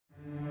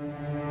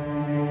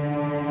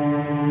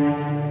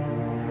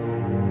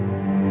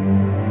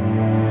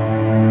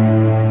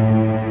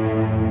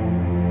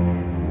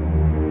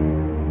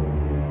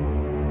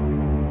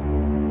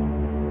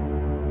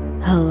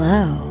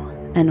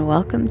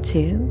welcome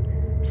to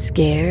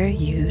Scare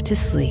You to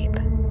Sleep.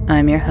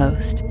 I'm your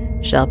host,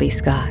 Shelby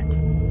Scott.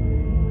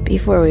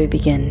 Before we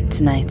begin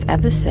tonight's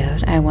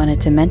episode, I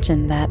wanted to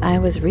mention that I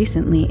was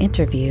recently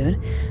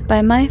interviewed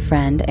by my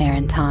friend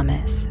Aaron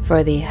Thomas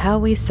for the How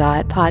We Saw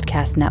It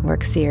podcast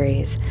network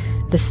series,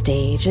 The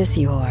Stage is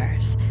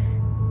Yours.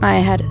 I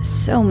had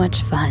so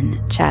much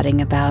fun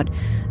chatting about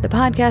the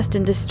podcast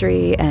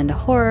industry and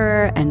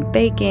horror and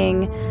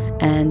baking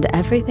and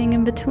everything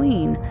in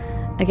between.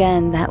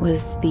 Again, that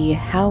was the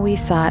How We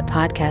Saw It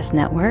podcast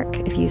network.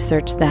 If you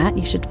search that,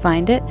 you should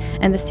find it.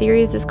 And the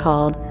series is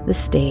called The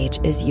Stage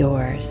is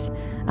Yours.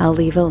 I'll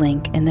leave a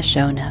link in the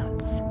show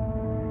notes.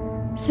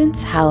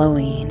 Since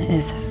Halloween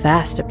is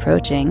fast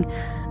approaching,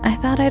 I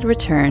thought I'd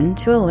return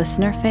to a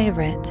listener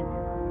favorite,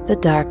 the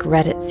Dark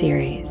Reddit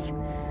series.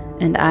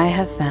 And I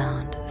have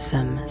found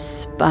some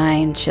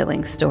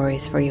spine-chilling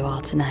stories for you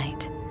all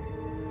tonight.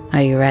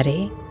 Are you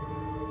ready?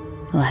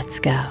 Let's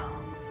go.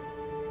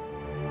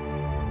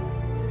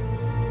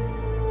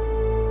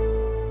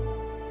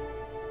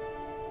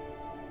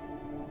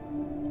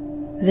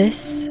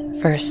 This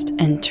first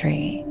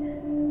entry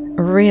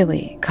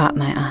really caught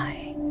my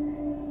eye.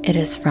 It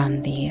is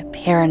from the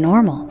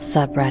paranormal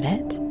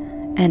subreddit,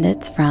 and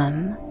it's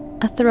from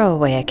a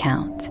throwaway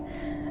account,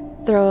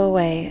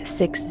 throwaway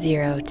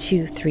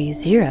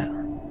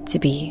 60230 to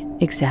be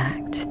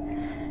exact,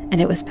 and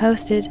it was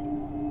posted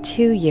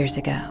 2 years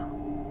ago.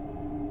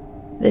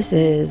 This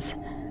is,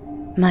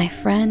 "My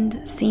friend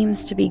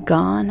seems to be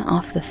gone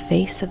off the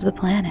face of the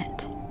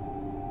planet."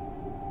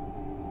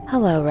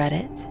 Hello,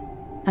 Reddit.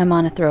 I'm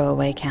on a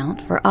throwaway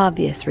count for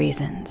obvious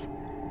reasons.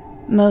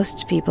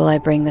 Most people I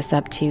bring this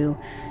up to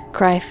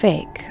cry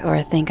fake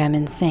or think I'm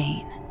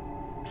insane,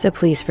 so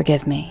please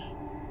forgive me.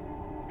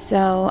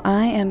 So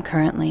I am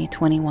currently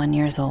 21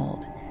 years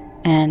old,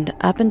 and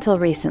up until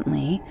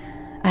recently,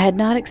 I had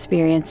not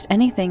experienced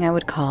anything I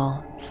would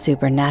call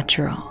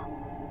supernatural.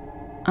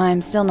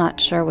 I'm still not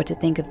sure what to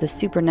think of the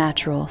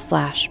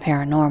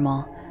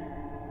supernatural/paranormal,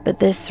 but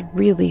this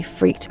really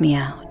freaked me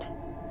out.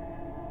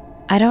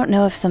 I don't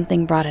know if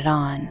something brought it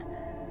on,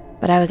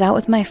 but I was out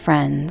with my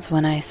friends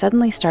when I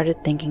suddenly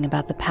started thinking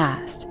about the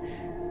past,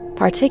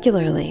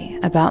 particularly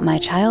about my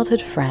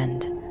childhood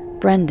friend,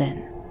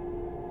 Brendan.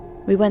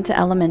 We went to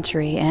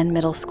elementary and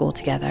middle school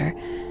together,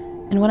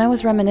 and when I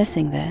was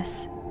reminiscing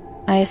this,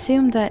 I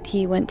assumed that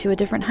he went to a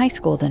different high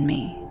school than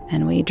me,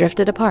 and we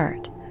drifted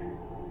apart.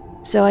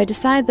 So I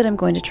decide that I'm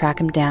going to track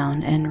him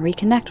down and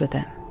reconnect with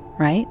him,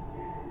 right?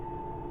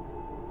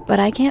 But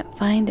I can't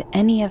find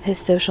any of his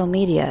social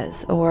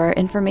medias or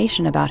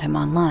information about him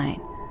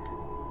online.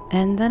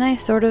 And then I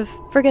sort of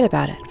forget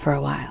about it for a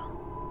while.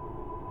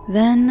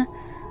 Then,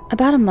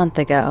 about a month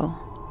ago,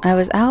 I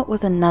was out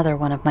with another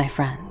one of my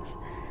friends.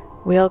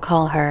 We'll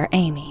call her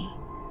Amy,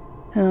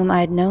 whom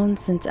I'd known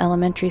since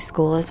elementary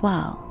school as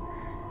well.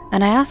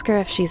 And I asked her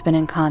if she's been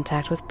in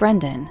contact with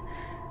Brendan,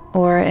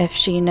 or if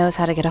she knows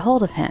how to get a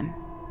hold of him.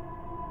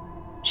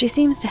 She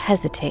seems to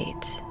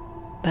hesitate,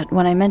 but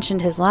when I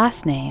mentioned his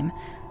last name,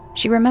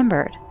 she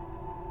remembered.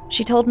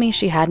 She told me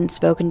she hadn't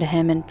spoken to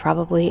him in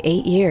probably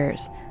 8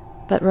 years,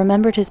 but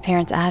remembered his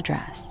parents'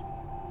 address.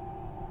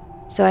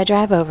 So I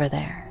drive over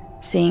there,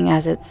 seeing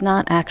as it's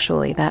not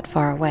actually that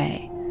far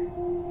away.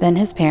 Then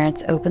his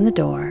parents open the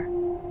door,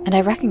 and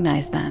I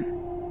recognize them.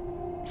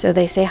 So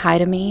they say hi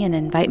to me and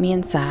invite me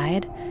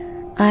inside.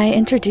 I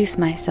introduce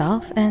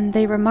myself, and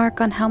they remark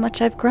on how much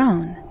I've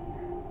grown.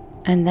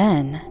 And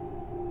then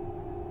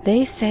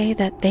they say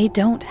that they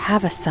don't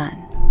have a son.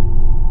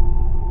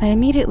 I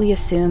immediately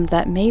assumed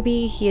that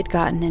maybe he had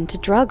gotten into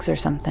drugs or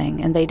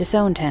something and they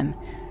disowned him.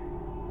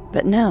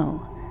 But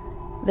no,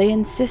 they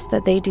insist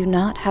that they do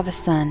not have a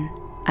son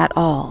at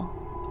all.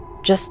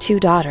 Just 2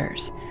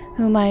 daughters,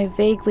 whom I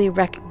vaguely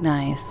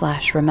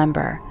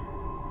recognize/remember.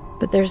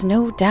 But there's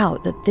no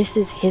doubt that this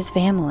is his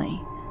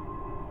family.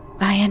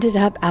 I ended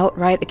up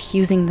outright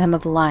accusing them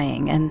of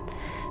lying, and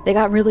they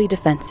got really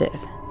defensive,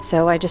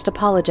 so I just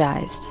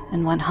apologized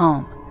and went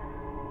home.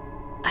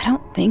 I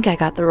don't think I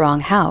got the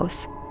wrong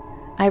house.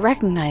 I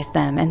recognized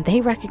them, and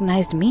they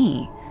recognized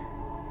me.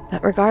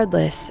 But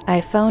regardless,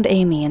 I phoned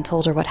Amy and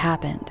told her what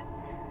happened,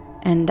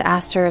 and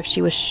asked her if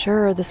she was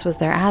sure this was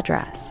their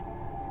address.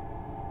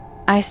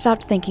 I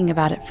stopped thinking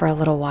about it for a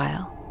little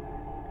while,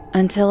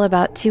 until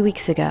about 2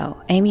 weeks ago,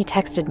 Amy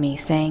texted me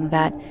saying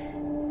that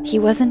he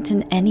wasn't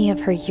in any of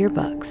her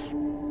yearbooks.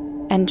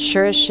 And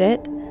sure as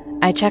shit,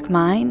 I check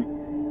mine,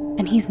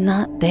 and he's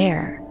not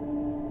there.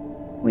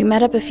 We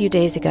met up a few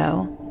days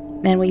ago,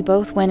 and we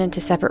both went into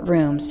separate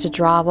rooms to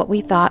draw what we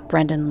thought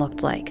Brendan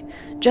looked like,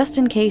 just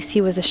in case he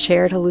was a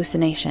shared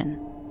hallucination.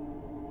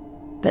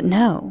 But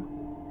no,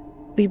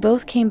 we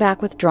both came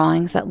back with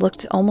drawings that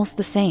looked almost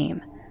the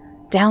same,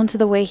 down to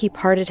the way he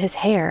parted his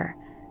hair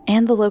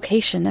and the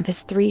location of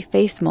his 3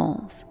 face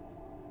moles.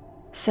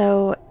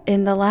 So,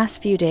 in the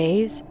last few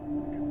days,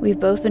 we've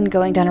both been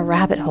going down a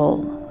rabbit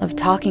hole of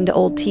talking to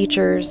old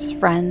teachers,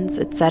 friends,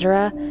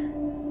 etc.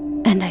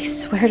 And I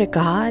swear to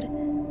God,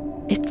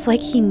 it's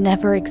like he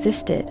never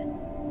existed.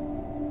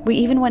 We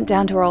even went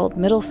down to our old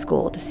middle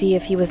school to see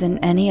if he was in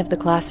any of the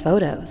class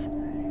photos.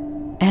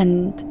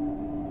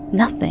 And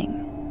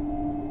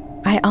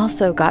nothing. I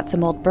also got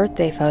some old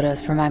birthday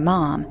photos from my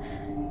mom,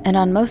 and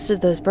on most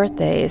of those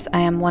birthdays, I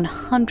am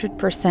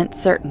 100%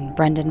 certain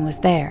Brendan was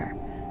there.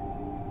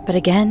 But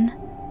again,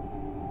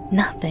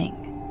 nothing.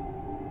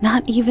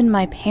 Not even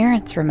my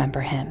parents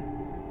remember him.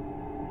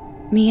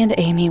 Me and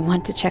Amy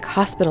went to check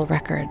hospital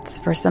records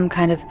for some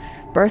kind of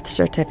birth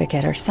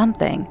certificate or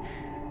something,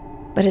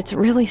 but it's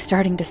really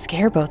starting to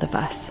scare both of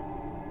us.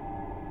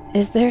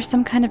 Is there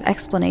some kind of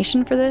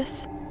explanation for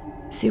this?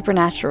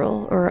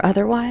 Supernatural or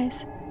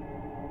otherwise?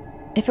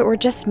 If it were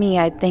just me,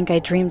 I'd think I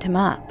dreamed him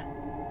up.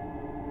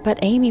 But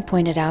Amy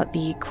pointed out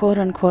the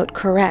quote-unquote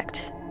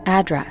correct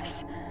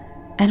address,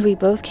 and we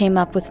both came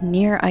up with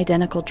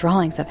near-identical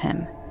drawings of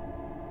him.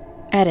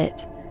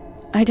 Edit.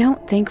 I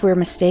don't think we're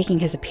mistaking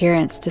his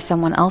appearance to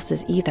someone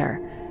else's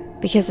either,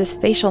 because his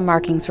facial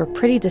markings were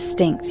pretty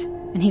distinct,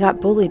 and he got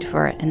bullied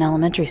for it in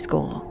elementary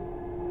school.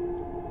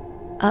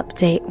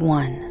 Update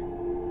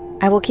 1.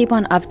 I will keep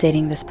on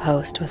updating this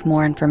post with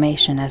more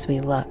information as we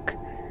look.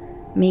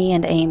 Me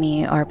and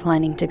Amy are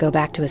planning to go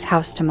back to his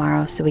house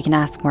tomorrow so we can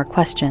ask more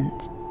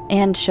questions,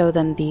 and show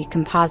them the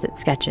composite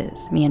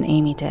sketches me and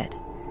Amy did.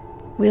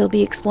 We'll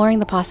be exploring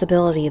the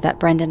possibility that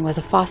Brendan was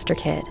a foster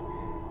kid,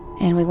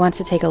 and we want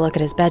to take a look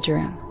at his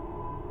bedroom.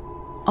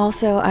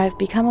 Also, I've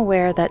become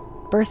aware that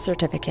birth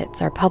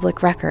certificates are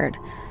public record,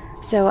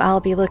 so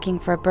I'll be looking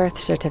for a birth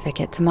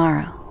certificate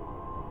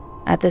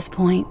tomorrow. At this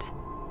point,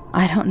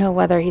 I don't know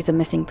whether he's a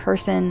missing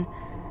person,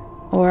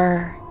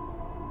 or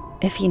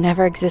if he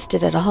never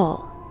existed at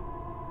all.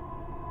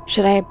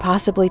 Should I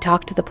possibly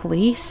talk to the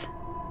police?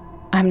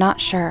 I'm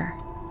not sure.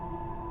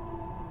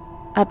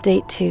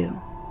 Update 2.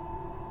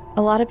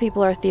 A lot of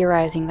people are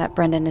theorizing that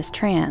Brendan is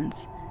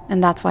trans,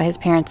 and that's why his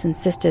parents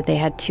insisted they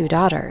had 2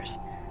 daughters.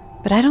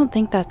 But I don't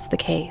think that's the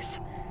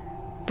case.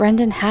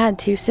 Brendan had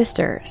 2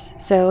 sisters,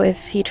 so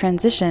if he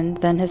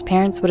transitioned, then his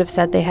parents would have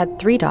said they had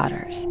 3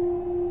 daughters.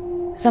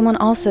 Someone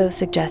also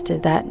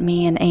suggested that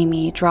me and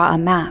Amy draw a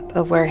map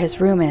of where his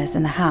room is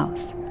in the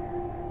house,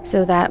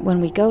 so that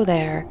when we go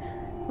there,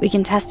 we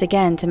can test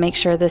again to make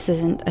sure this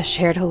isn't a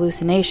shared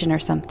hallucination or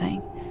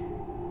something.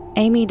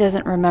 Amy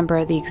doesn't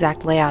remember the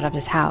exact layout of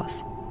his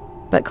house,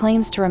 but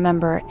claims to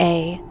remember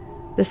A,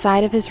 the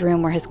side of his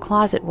room where his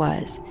closet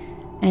was,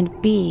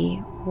 and B,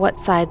 what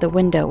side the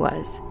window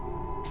was.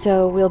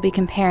 So we'll be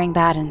comparing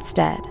that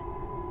instead.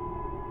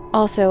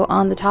 Also,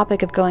 on the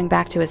topic of going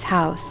back to his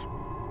house,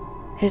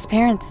 his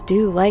parents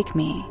do like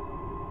me.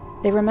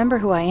 They remember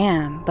who I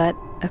am, but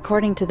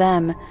according to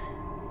them,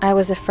 I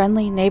was a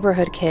friendly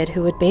neighborhood kid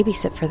who would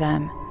babysit for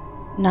them,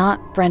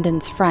 not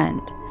Brendan's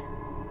friend,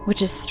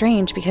 which is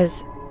strange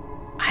because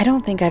I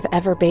don't think I've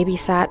ever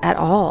babysat at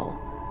all.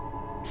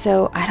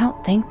 So I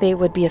don't think they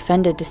would be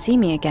offended to see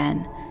me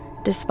again,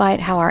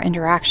 despite how our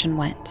interaction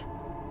went.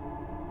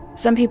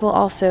 Some people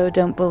also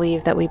don't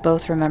believe that we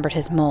both remembered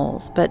his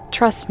moles, but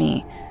trust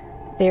me,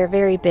 they are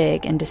very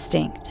big and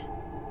distinct.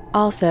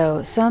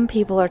 Also, some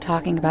people are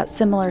talking about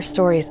similar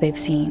stories they've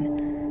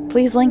seen.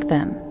 Please link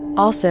them.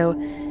 Also,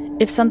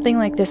 if something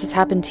like this has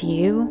happened to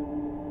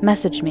you,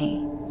 message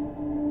me.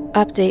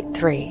 Update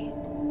 3.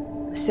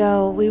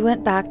 So we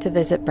went back to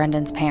visit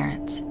Brendan's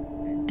parents,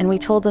 and we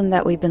told them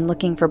that we've been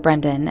looking for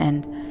Brendan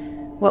and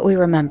what we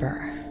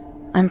remember.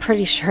 I'm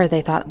pretty sure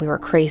they thought we were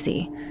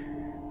crazy,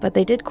 but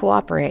they did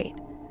cooperate.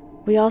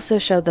 We also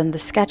showed them the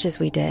sketches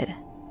we did,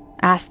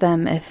 asked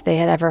them if they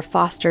had ever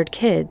fostered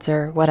kids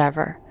or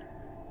whatever.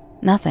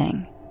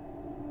 Nothing.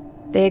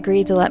 They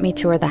agreed to let me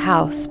tour the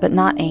house, but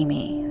not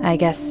Amy, I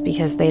guess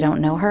because they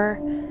don't know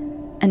her.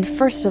 And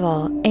first of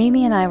all,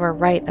 Amy and I were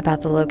right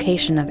about the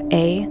location of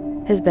A,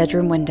 his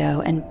bedroom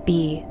window, and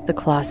B, the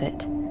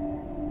closet.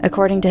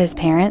 According to his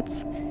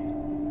parents,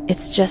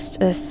 it's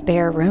just a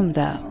spare room,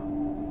 though.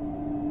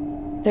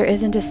 There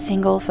isn't a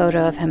single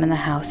photo of him in the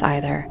house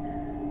either.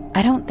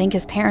 I don't think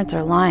his parents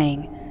are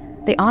lying.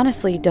 They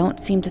honestly don't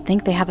seem to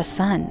think they have a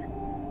son.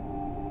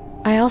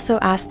 I also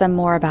asked them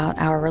more about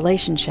our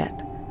relationship,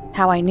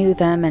 how I knew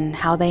them and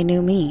how they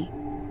knew me.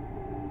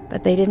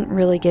 But they didn't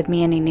really give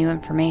me any new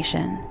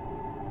information.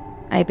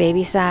 I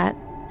babysat,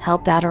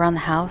 helped out around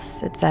the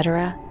house,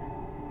 etc.,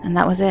 and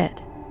that was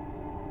it.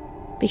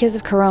 Because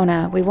of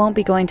Corona, we won't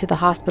be going to the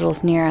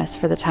hospitals near us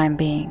for the time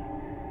being.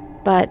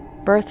 But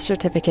birth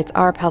certificates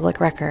are public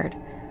record,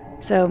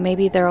 so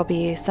maybe there'll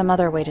be some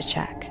other way to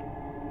check.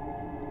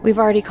 We've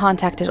already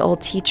contacted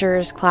old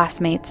teachers,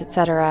 classmates,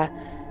 etc.,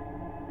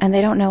 and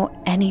they don't know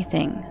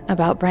anything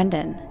about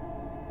Brendan.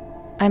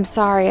 I'm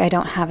sorry I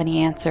don't have any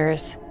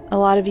answers. A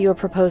lot of you are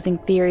proposing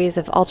theories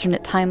of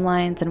alternate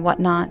timelines and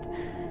whatnot,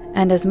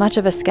 and as much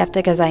of a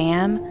skeptic as I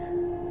am,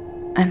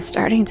 I'm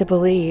starting to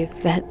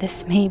believe that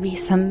this may be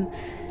some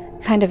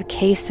kind of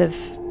case of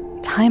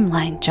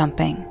timeline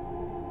jumping.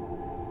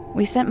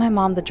 We sent my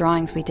mom the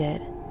drawings we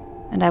did,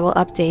 and I will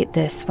update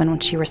this when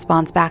she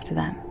responds back to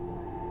them.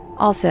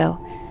 Also,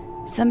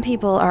 some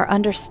people are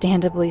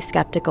understandably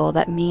skeptical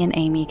that me and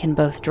Amy can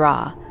both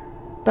draw,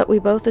 but we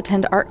both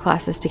attend art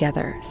classes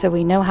together, so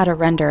we know how to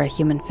render a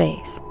human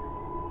face.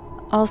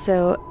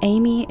 Also,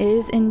 Amy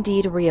is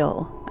indeed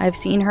real. I've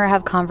seen her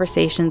have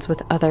conversations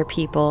with other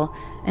people,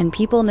 and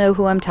people know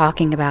who I'm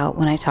talking about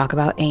when I talk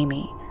about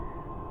Amy.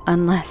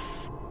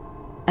 Unless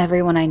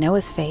everyone I know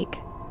is fake,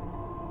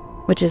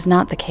 which is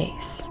not the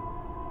case.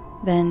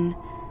 Then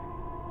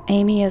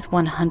Amy is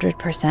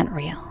 100%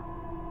 real.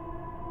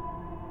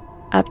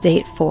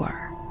 Update 4.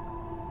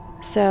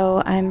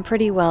 So I'm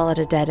pretty well at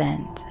a dead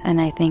end,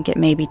 and I think it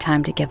may be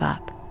time to give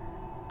up.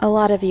 A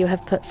lot of you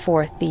have put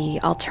forth the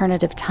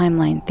alternative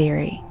timeline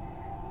theory,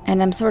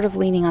 and I'm sort of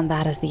leaning on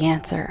that as the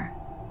answer.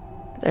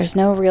 But there's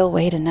no real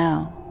way to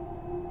know.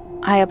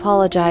 I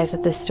apologize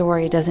that this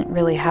story doesn't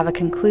really have a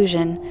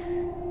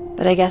conclusion,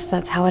 but I guess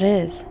that's how it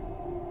is.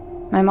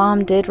 My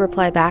mom did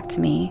reply back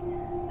to me.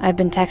 I've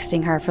been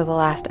texting her for the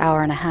last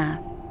hour and a half.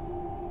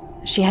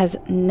 She has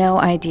no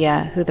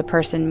idea who the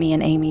person me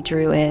and Amy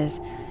drew is,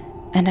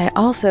 and I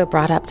also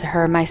brought up to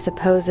her my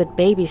supposed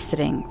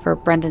babysitting for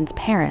Brendan's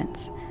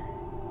parents,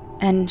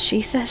 and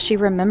she says she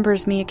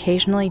remembers me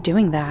occasionally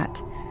doing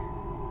that.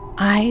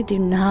 I do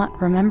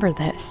not remember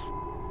this.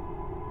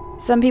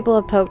 Some people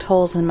have poked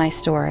holes in my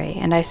story,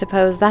 and I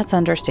suppose that's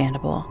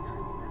understandable.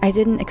 I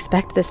didn't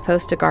expect this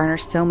post to garner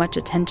so much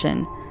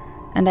attention,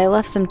 and I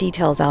left some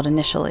details out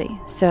initially.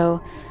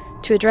 So,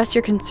 to address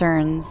your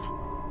concerns,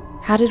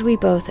 how did we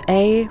both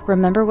A,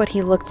 remember what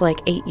he looked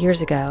like 8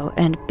 years ago,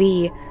 and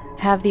B,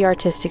 have the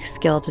artistic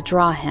skill to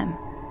draw him?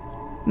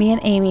 Me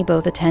and Amy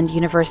both attend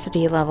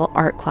university-level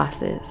art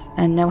classes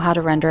and know how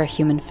to render a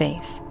human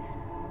face.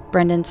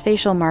 Brendan's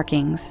facial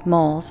markings,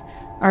 moles,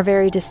 are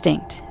very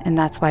distinct, and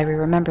that's why we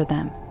remember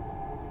them.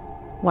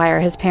 Why are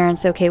his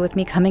parents okay with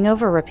me coming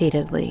over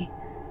repeatedly?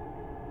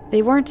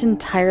 They weren't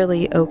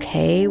entirely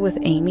okay with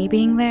Amy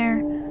being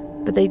there,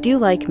 but they do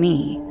like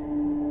me.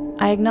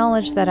 I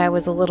acknowledge that I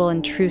was a little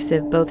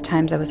intrusive both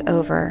times I was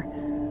over,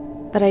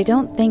 but I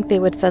don't think they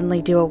would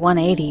suddenly do a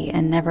 180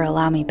 and never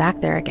allow me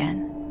back there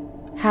again.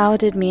 How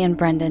did me and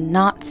Brendan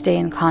not stay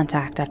in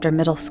contact after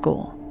middle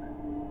school?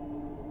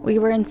 We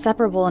were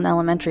inseparable in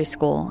elementary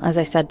school, as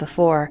I said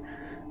before,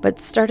 but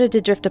started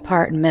to drift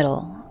apart in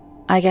middle.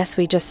 I guess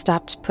we just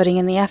stopped putting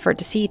in the effort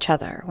to see each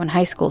other when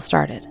high school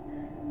started.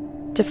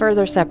 To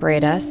further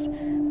separate us,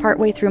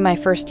 partway through my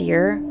first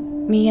year,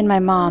 me and my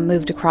mom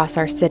moved across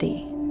our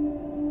city.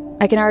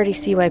 I can already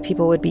see why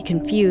people would be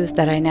confused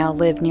that I now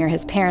live near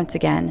his parents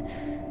again.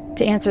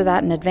 To answer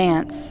that in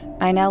advance,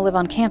 I now live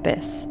on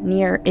campus,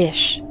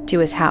 near-ish to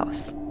his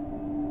house.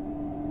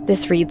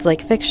 This reads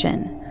like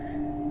fiction.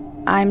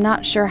 I'm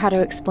not sure how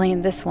to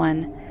explain this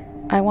one.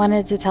 I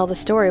wanted to tell the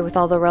story with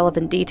all the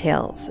relevant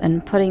details,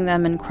 and putting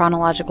them in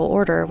chronological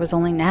order was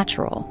only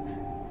natural.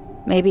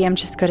 Maybe I'm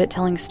just good at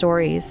telling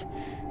stories,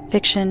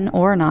 fiction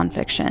or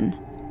nonfiction.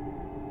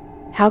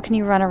 How can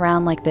you run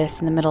around like this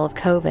in the middle of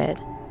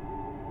COVID?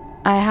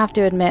 I have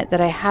to admit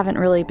that I haven't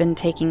really been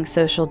taking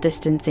social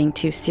distancing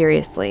too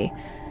seriously.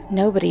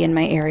 Nobody in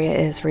my area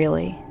is,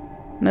 really.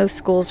 Most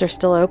schools are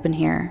still open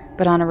here,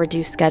 but on a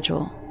reduced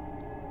schedule.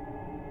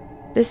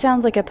 This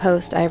sounds like a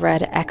post I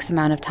read X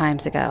amount of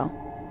times ago.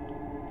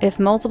 If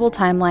multiple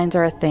timelines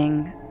are a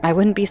thing, I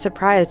wouldn't be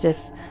surprised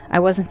if I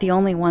wasn't the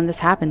only one this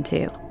happened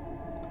to.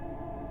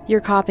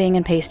 You're copying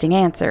and pasting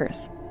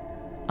answers.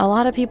 A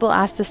lot of people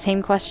ask the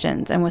same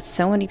questions, and with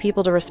so many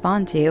people to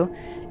respond to,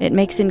 it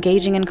makes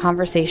engaging in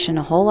conversation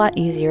a whole lot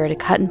easier to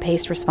cut and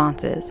paste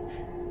responses.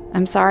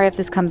 I'm sorry if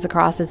this comes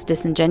across as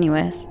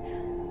disingenuous.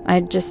 I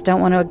just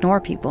don't want to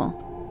ignore people.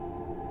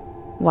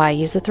 Why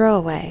use a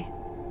throwaway?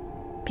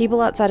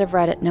 People outside of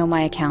Reddit know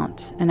my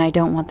account, and I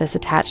don't want this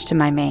attached to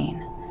my main.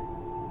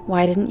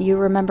 Why didn't you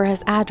remember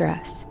his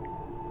address?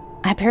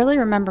 I barely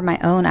remember my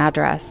own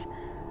address.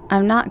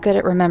 I'm not good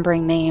at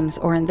remembering names,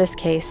 or in this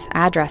case,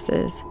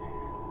 addresses.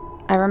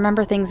 I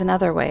remember things in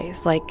other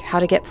ways, like how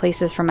to get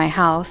places from my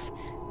house.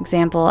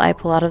 Example, I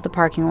pull out of the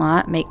parking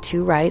lot, make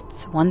 2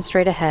 rights, 1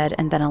 straight ahead,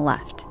 and then a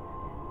left.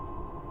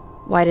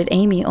 Why did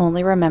Amy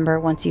only remember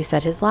once you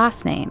said his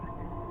last name?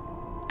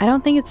 I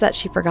don't think it's that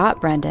she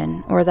forgot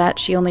Brendan, or that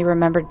she only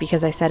remembered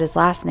because I said his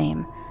last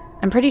name.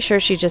 I'm pretty sure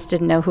she just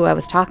didn't know who I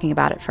was talking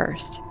about at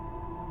first.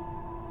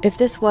 If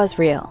this was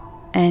real,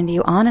 and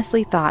you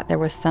honestly thought there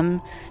was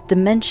some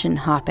dimension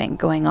hopping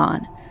going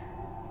on,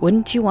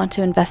 wouldn't you want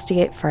to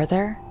investigate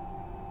further?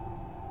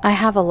 I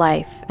have a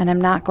life, and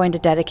I'm not going to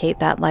dedicate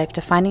that life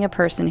to finding a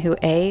person who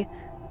A,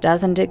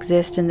 doesn't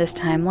exist in this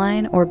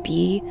timeline, or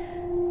B,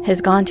 has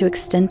gone to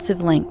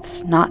extensive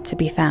lengths not to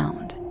be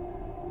found.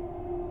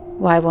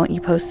 Why won't you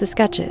post the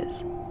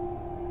sketches?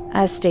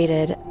 As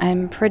stated,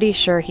 I'm pretty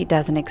sure he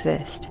doesn't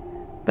exist,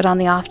 but on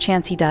the off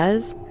chance he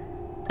does,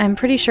 I'm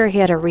pretty sure he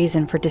had a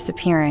reason for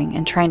disappearing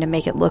and trying to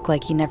make it look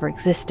like he never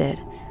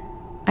existed.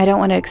 I don't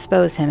want to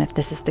expose him if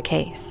this is the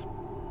case.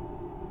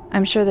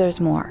 I'm sure there's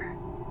more.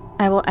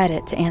 I will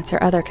edit to answer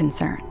other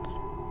concerns.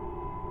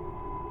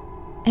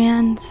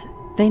 And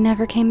they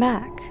never came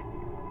back.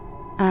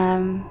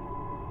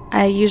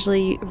 I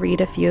usually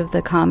read a few of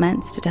the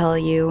comments to tell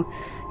you,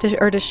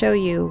 to show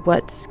you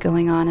what's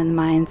going on in the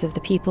minds of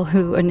the people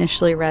who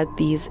initially read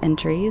these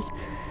entries,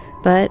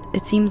 but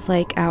it seems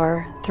like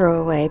our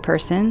throwaway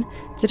person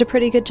did a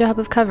pretty good job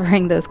of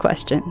covering those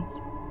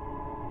questions.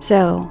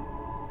 So,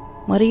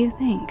 what do you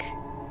think?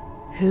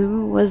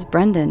 Who was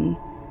Brendan?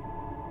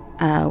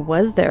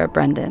 Was there a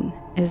Brendan?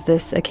 Is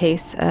this a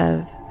case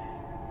of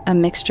a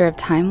mixture of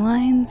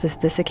timelines? Is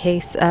this a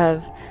case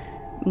of,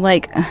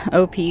 like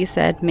OP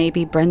said,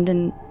 maybe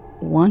Brendan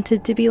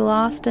wanted to be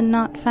lost and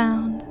not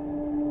found?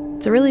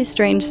 It's a really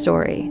strange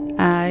story.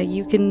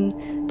 You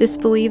can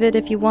disbelieve it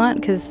if you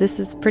want, because this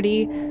is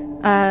pretty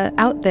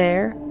out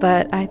there,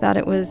 but I thought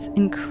it was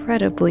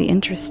incredibly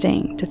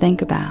interesting to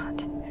think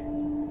about.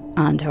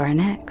 On to our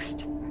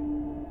next.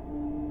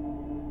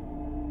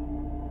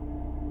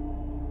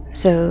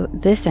 So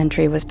this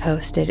entry was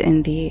posted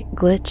in the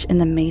Glitch in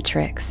the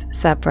Matrix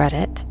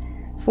subreddit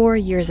 4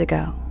 years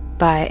ago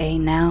by a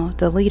now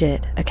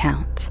deleted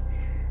account.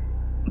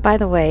 By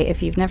the way,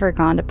 if you've never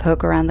gone to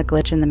poke around the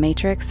Glitch in the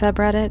Matrix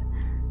subreddit,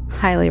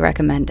 highly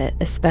recommend it,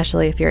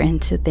 especially if you're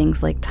into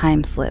things like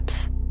time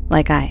slips,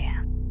 like I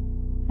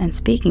am. And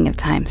speaking of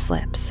time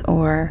slips,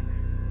 or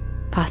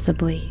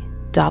possibly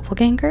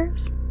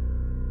doppelgangers,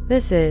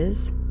 this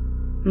is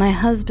My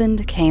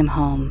Husband Came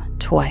Home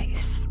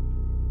Twice.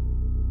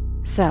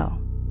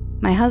 So,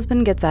 my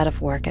husband gets out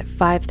of work at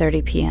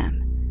 5:30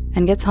 p.m.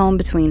 and gets home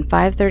between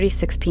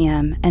 5:36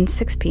 p.m. and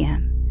 6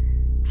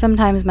 p.m.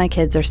 Sometimes my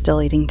kids are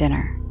still eating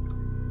dinner.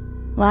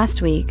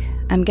 Last week,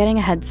 I'm getting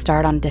a head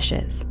start on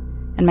dishes,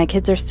 and my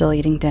kids are still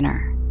eating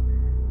dinner.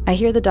 I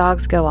hear the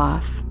dogs go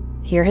off,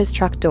 hear his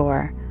truck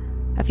door.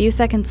 A few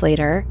seconds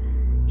later,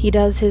 he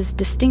does his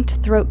distinct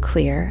throat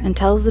clear and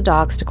tells the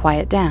dogs to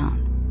quiet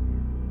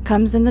down.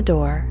 Comes in the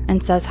door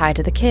and says hi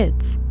to the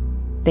kids.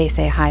 They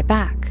say hi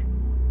back.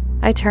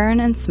 I turn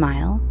and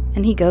smile,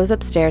 and he goes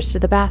upstairs to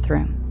the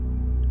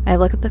bathroom. I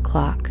look at the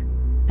clock,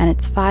 and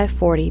it's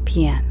 5:40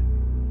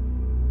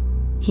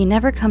 p.m. He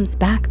never comes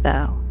back,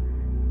 though.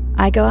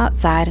 I go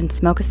outside and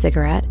smoke a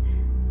cigarette,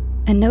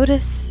 and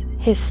notice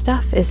his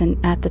stuff isn't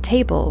at the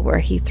table where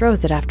he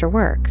throws it after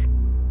work.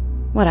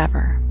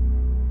 Whatever.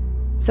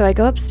 So I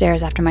go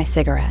upstairs after my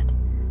cigarette,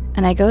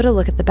 and I go to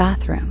look at the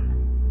bathroom.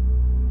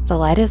 The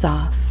light is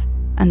off,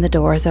 and the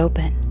door is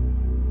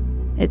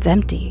open. It's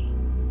empty.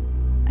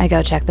 I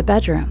go check the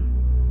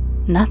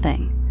bedroom.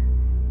 Nothing.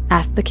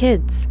 Ask the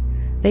kids.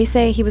 They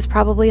say he was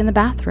probably in the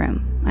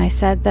bathroom. I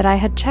said that I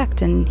had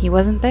checked and he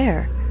wasn't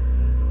there.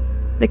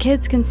 The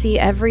kids can see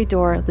every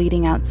door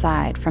leading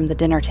outside from the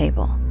dinner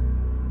table.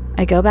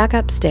 I go back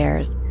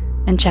upstairs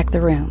and check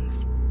the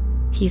rooms.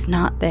 He's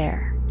not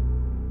there.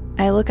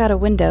 I look out a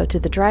window to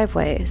the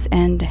driveways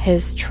and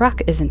his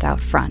truck isn't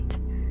out front.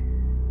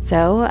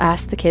 So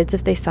ask the kids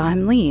if they saw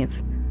him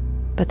leave,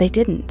 but they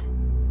didn't.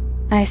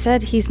 I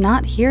said he's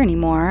not here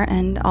anymore,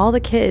 and all the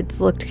kids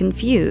looked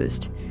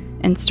confused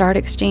and start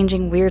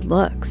exchanging weird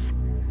looks.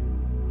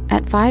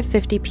 At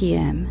 5:50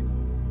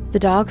 p.m., the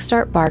dogs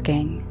start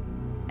barking,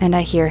 and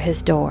I hear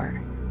his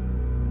door.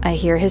 I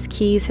hear his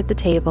keys hit the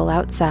table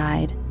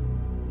outside,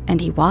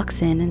 and he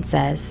walks in and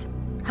says,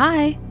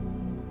 "Hi."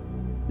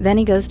 Then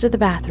he goes to the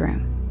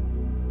bathroom.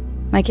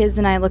 My kids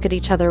and I look at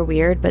each other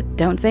weird, but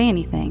don't say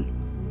anything.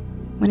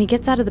 When he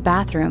gets out of the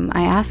bathroom,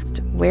 I asked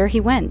where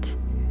he went.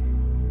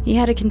 He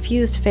had a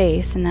confused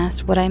face and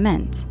asked what I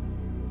meant.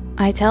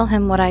 I tell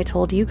him what I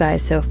told you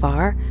guys so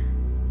far,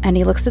 and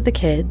he looks at the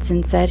kids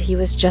and said he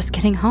was just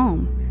getting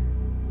home.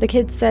 The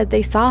kids said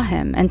they saw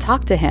him and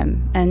talked to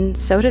him, and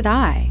so did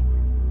I.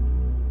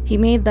 He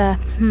made the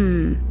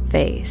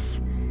face,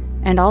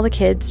 and all the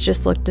kids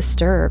just looked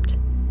disturbed.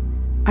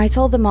 I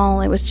told them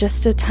all it was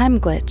just a time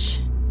glitch.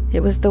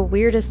 It was the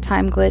weirdest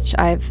time glitch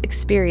I've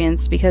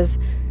experienced because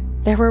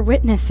there were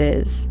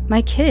witnesses,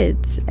 my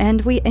kids,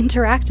 and we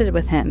interacted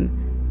with him.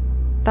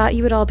 Thought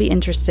you would all be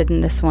interested in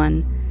this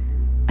one.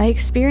 I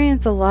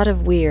experience a lot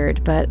of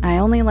weird, but I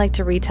only like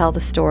to retell the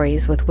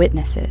stories with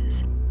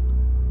witnesses.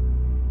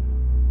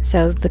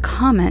 So the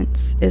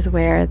comments is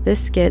where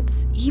this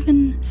gets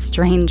even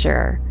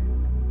stranger.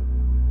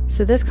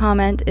 So this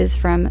comment is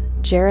from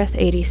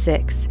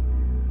Jareth86.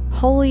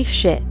 Holy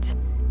shit.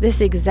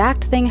 This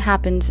exact thing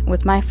happened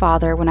with my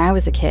father when I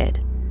was a kid.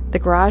 The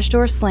garage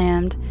door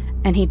slammed,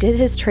 and he did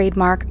his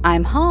trademark,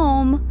 "I'm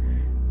home."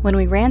 When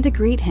we ran to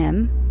greet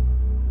him,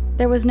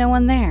 there was no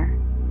one there.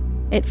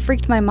 It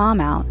freaked my mom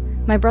out.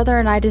 My brother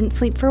and I didn't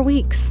sleep for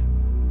weeks.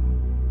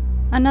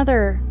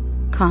 Another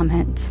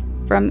comment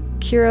from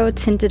Kuro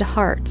Tinted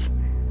Heart.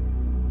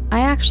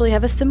 I actually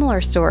have a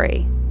similar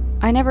story.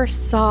 I never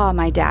saw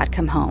my dad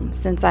come home,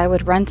 since I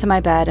would run to my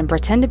bed and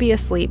pretend to be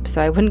asleep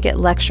so I wouldn't get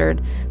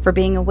lectured for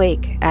being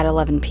awake at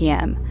 11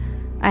 p.m.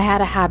 I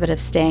had a habit of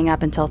staying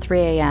up until 3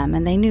 a.m.,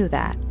 and they knew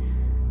that.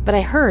 But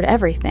I heard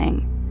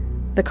everything.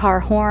 The car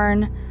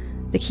horn,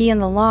 the key in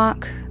the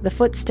lock, the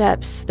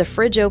footsteps, the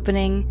fridge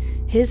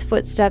opening, his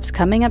footsteps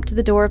coming up to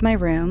the door of my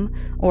room,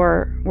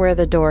 or where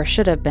the door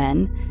should have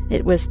been,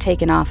 it was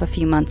taken off a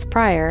few months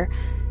prior,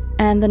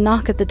 and the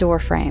knock at the door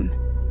frame.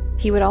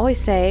 He would always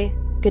say,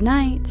 "Good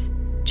night,"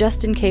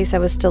 just in case I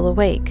was still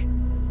awake.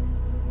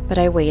 But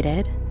I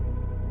waited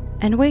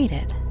and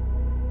waited.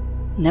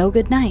 No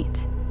good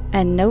night,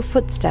 and no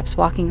footsteps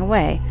walking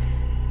away.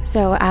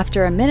 So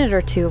after a minute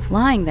or two of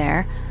lying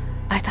there,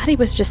 I thought he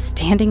was just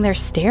standing there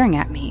staring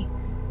at me.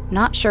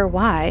 Not sure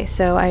why,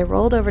 so I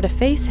rolled over to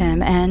face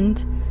him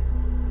and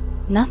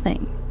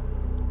nothing.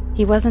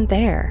 He wasn't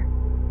there.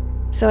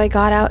 So I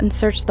got out and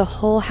searched the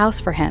whole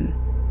house for him.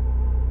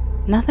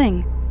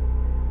 Nothing.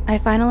 I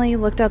finally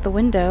looked out the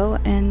window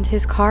and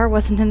his car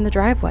wasn't in the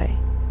driveway.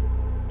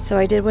 So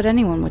I did what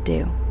anyone would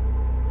do.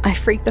 I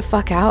freaked the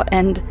fuck out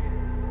and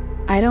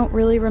I don't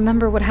really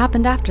remember what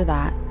happened after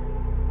that.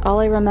 All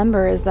I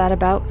remember is that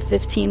about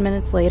 15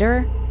 minutes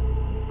later,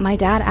 my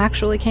dad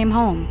actually came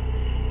home.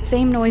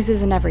 Same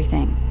noises and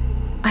everything.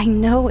 I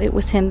know it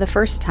was him the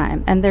first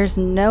time, and there's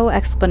no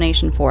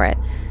explanation for it.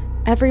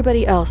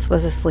 Everybody else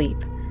was asleep.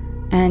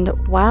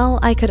 And while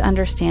I could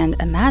understand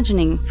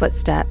imagining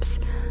footsteps,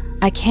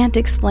 I can't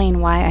explain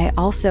why I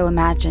also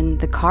imagined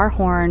the car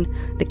horn,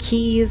 the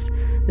keys,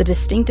 the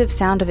distinctive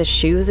sound of his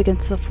shoes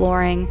against the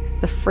flooring,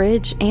 the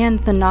fridge, and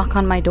the knock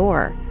on my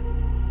door.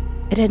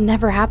 It had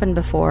never happened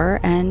before,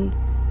 and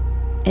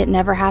it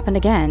never happened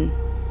again.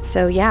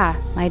 So yeah,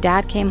 my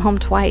dad came home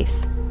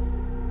twice.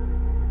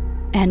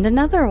 And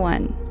another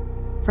one,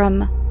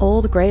 from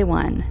Old Gray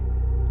One.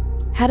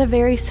 Had a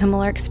very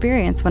similar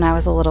experience when I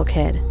was a little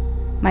kid.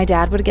 My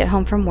dad would get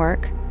home from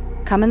work,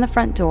 come in the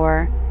front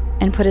door,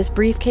 and put his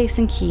briefcase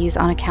and keys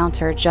on a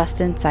counter just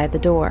inside the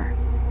door,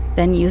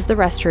 then use the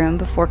restroom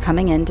before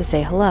coming in to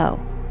say hello.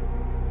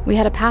 We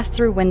had a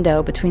pass-through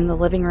window between the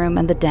living room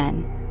and the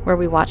den, where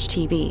we watched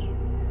TV,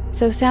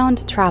 so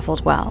sound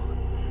traveled well.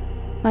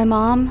 My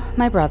mom,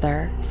 my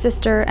brother,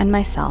 sister, and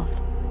myself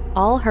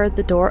all heard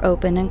the door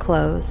open and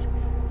close,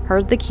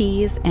 heard the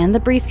keys and the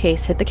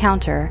briefcase hit the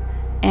counter,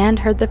 and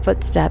heard the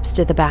footsteps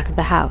to the back of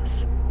the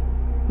house.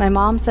 My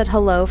mom said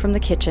hello from the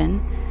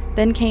kitchen,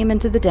 then came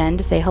into the den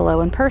to say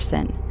hello in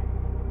person.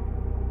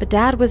 But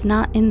Dad was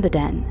not in the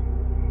den,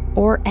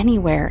 or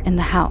anywhere in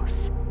the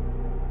house.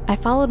 I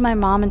followed my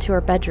mom into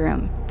her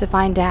bedroom to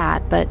find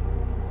Dad, but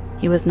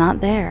he was not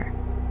there.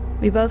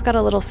 We both got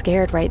a little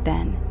scared right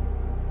then.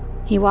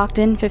 He walked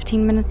in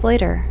 15 minutes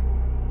later.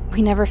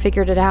 We never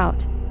figured it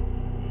out.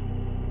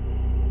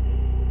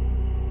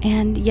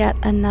 And yet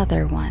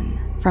another one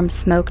from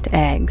Smoked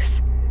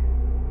Eggs.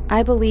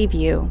 I believe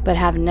you, but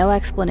have no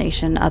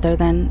explanation other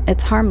than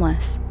it's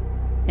harmless.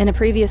 In a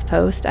previous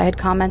post, I had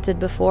commented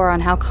before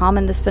on how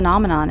common this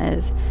phenomenon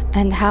is,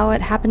 and how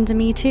it happened to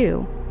me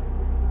too.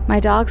 My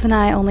dogs and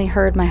I only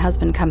heard my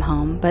husband come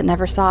home, but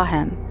never saw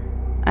him.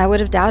 I would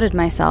have doubted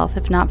myself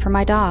if not for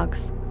my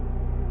dogs.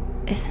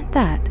 Isn't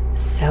that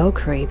so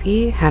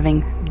creepy,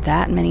 having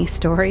that many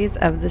stories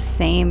of the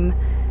same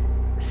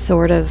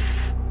sort of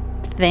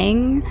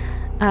thing?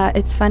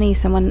 It's funny,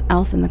 someone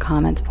else in the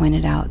comments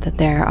pointed out that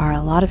there are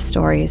a lot of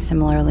stories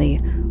similarly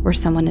where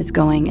someone is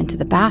going into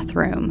the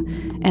bathroom,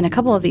 and a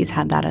couple of these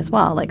had that as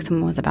well, like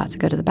someone was about to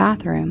go to the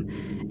bathroom.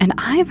 And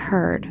I've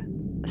heard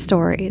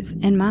stories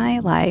in my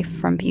life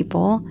from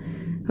people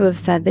who have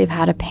said they've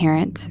had a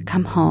parent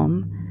come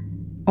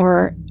home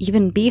or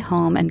even be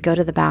home and go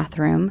to the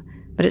bathroom,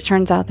 but it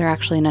turns out they're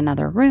actually in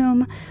another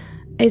room.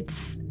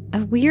 It's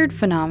a weird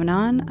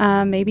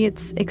phenomenon. Maybe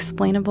it's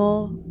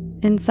explainable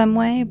in some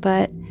way,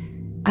 but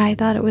I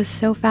thought it was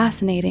so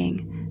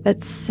fascinating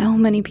that so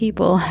many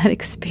people had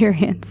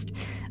experienced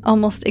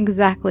almost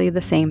exactly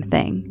the same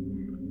thing.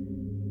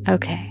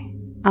 Okay,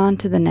 on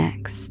to the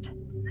next.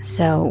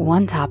 So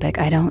one topic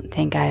I don't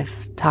think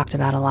I've talked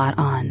about a lot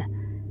on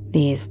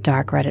these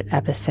dark Reddit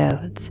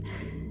episodes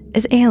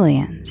is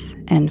aliens,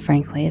 and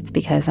frankly, it's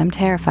because I'm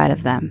terrified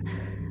of them.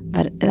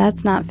 But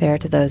that's not fair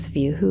to those of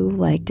you who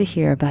like to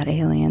hear about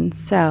aliens.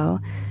 So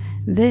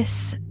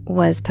this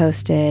was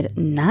posted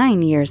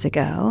 9 years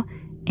ago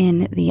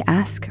in the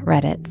Ask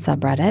Reddit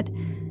subreddit,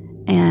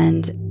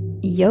 and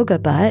Yoga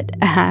Butt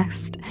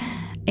asked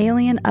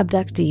alien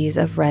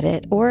abductees of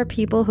Reddit or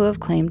people who have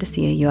claimed to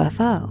see a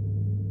UFO,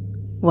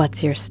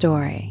 what's your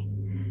story?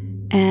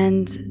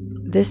 And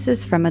this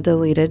is from a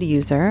deleted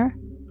user.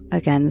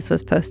 Again, this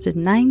was posted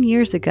 9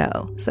 years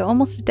ago, so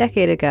almost a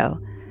decade ago.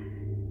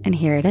 And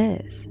here it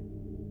is.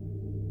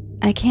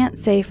 I can't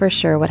say for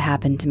sure what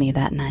happened to me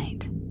that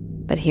night,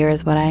 but here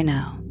is what I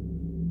know.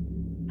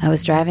 I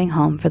was driving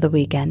home for the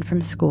weekend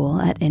from school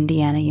at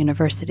Indiana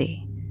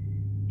University.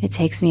 It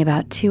takes me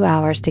about 2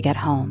 hours to get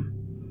home,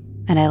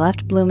 and I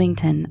left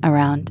Bloomington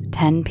around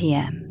 10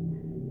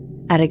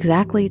 p.m. At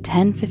exactly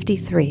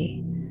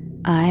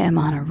 10:53, I am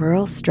on a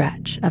rural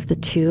stretch of the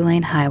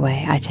 2-lane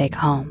highway I take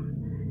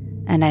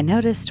home, and I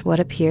noticed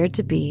what appeared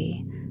to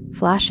be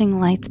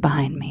flashing lights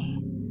behind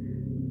me.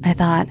 I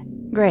thought,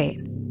 great,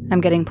 I'm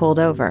getting pulled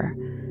over.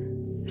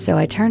 So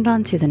I turned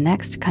onto the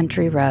next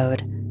country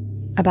road,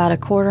 about a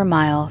quarter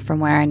mile from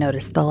where I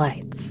noticed the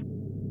lights.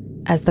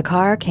 As the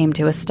car came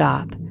to a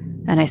stop,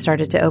 and I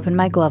started to open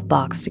my glove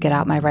box to get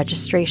out my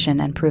registration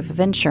and proof of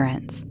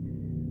insurance,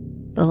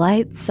 the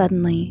lights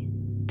suddenly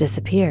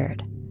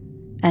disappeared,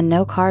 and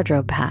no car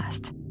drove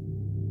past.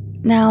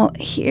 Now,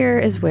 here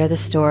is where the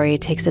story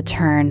takes a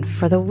turn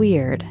for the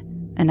weird,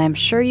 and I'm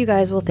sure you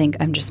guys will think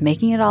I'm just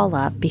making it all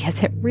up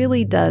because it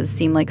really does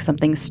seem like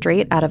something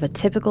straight out of a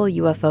typical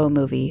UFO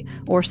movie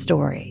or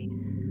story.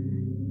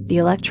 The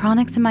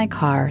electronics in my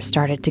car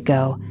started to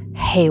go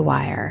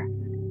haywire.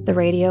 The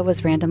radio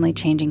was randomly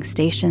changing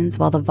stations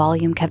while the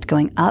volume kept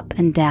going up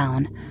and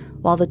down,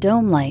 while the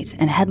dome light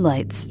and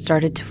headlights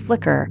started to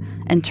flicker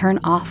and turn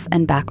off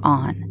and back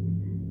on.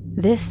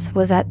 This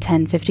was at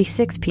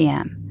 10:56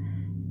 p.m.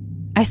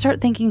 I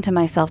start thinking to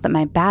myself that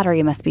my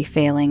battery must be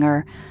failing,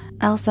 or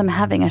else I'm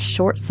having a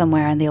short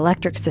somewhere in the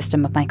electric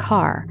system of my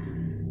car.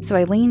 So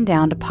I lean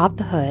down to pop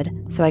the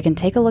hood so I can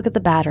take a look at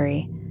the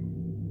battery,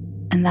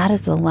 and that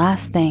is the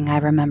last thing I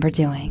remember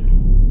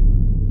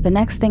doing. The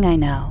next thing I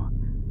know,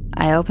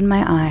 I open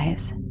my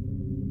eyes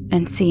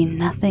and see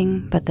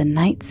nothing but the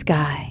night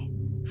sky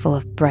full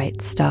of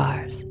bright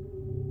stars.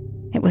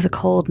 It was a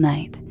cold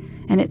night,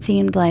 and it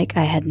seemed like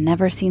I had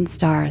never seen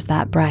stars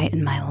that bright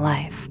in my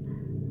life.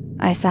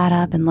 I sat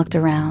up and looked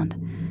around,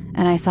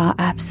 and I saw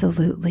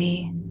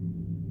absolutely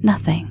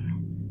nothing.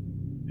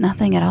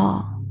 Nothing at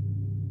all.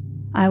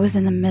 I was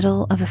in the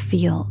middle of a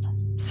field,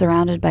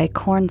 surrounded by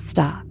corn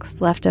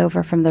stalks left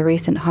over from the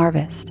recent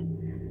harvest.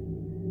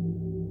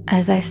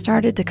 As I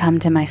started to come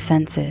to my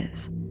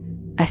senses,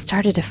 I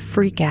started to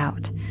freak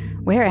out.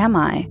 Where am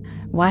I?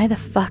 Why the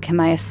fuck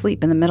am I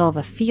asleep in the middle of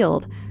a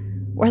field?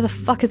 Where the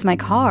fuck is my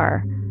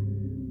car?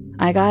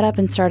 I got up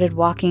and started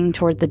walking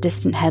toward the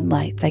distant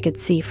headlights I could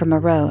see from a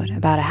road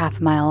about a half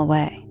mile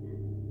away.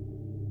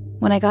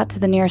 When I got to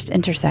the nearest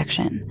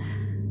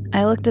intersection,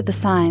 I looked at the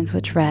signs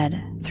which read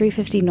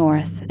 350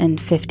 North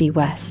and 50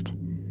 West.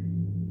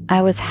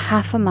 I was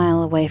half a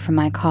mile away from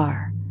my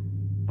car,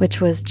 which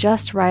was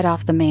just right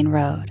off the main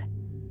road.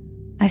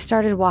 I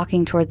started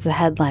walking towards the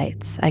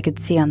headlights I could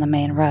see on the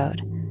main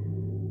road.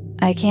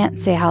 I can't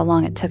say how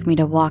long it took me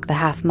to walk the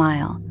half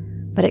mile,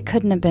 but it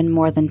couldn't have been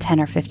more than 10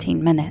 or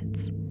 15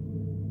 minutes.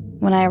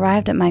 When I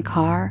arrived at my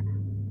car,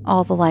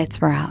 all the lights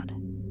were out.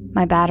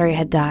 My battery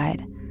had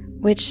died,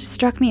 which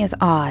struck me as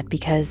odd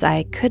because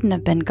I couldn't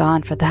have been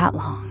gone for that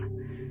long.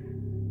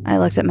 I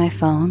looked at my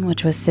phone,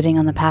 which was sitting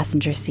on the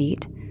passenger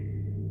seat,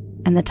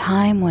 and the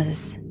time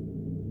was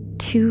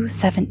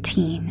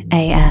 2:17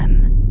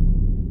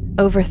 a.m.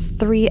 Over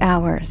 3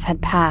 hours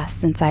had passed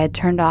since I had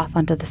turned off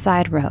onto the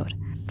side road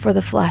for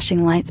the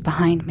flashing lights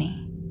behind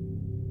me.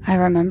 I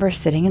remember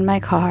sitting in my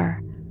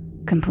car,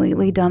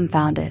 completely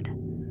dumbfounded,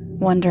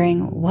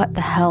 wondering what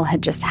the hell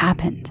had just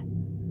happened.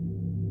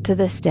 To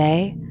this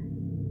day,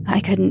 I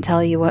couldn't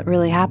tell you what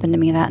really happened to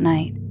me that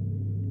night.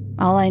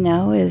 All I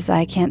know is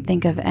I can't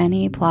think of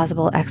any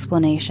plausible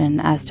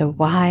explanation as to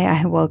why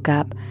I woke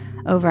up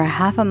over a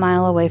half a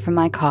mile away from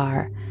my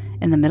car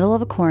in the middle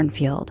of a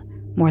cornfield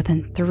more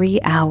than 3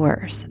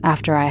 hours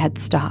after I had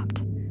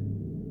stopped.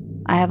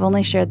 I have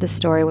only shared this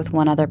story with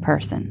one other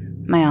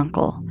person, my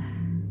uncle.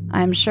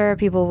 I'm sure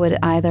people would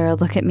either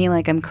look at me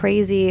like I'm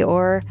crazy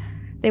or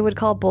they would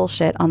call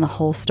bullshit on the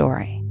whole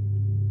story.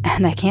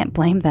 And I can't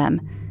blame them.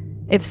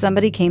 If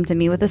somebody came to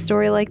me with a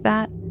story like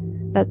that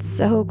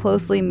so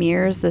closely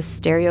mirrors the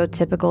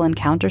stereotypical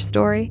encounter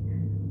story,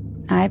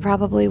 I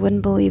probably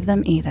wouldn't believe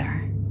them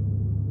either.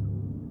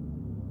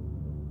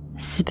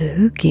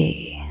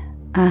 Spooky.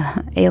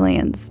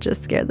 Aliens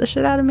just scared the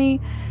shit out of me.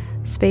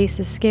 Space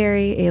is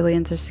scary.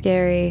 Aliens are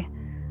scary.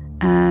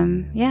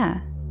 Yeah,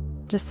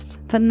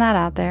 just putting that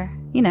out there,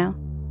 you know.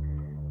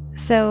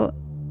 So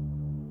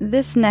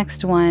this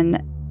next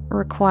one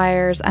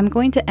requires, I'm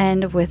going to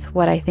end with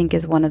what I think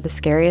is one of the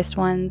scariest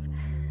ones.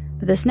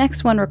 This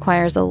next one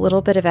requires a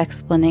little bit of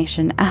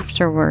explanation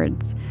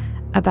afterwards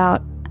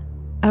about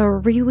a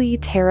really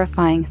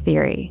terrifying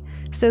theory.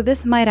 So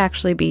this might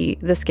actually be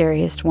the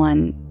scariest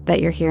one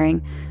that you're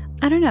hearing.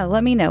 I don't know.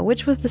 Let me know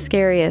which was the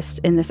scariest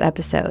in this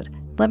episode.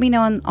 Let me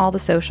know on all the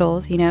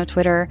socials, you know,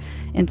 Twitter,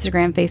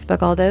 Instagram,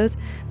 Facebook, all those,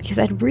 because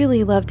I'd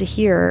really love to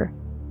hear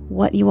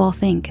what you all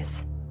think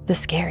is the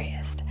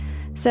scariest.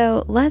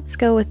 So let's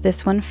go with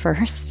this one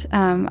first.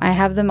 I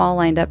have them all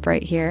lined up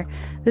right here.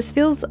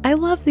 I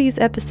love these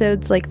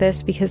episodes like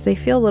this because they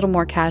feel a little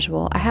more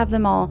casual. I have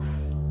them all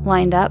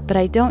lined up, but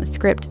I don't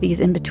script these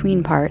in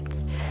between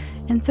parts.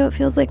 And so it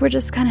feels like we're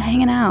just kind of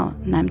hanging out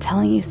and I'm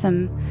telling you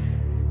some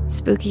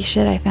spooky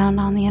shit I found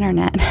on the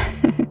internet.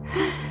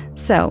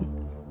 So,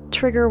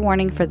 trigger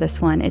warning for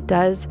this one. It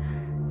does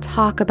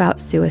talk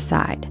about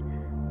suicide.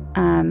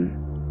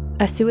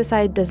 A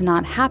suicide does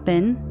not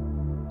happen,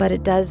 but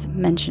it does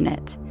mention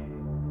it.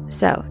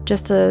 So,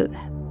 just to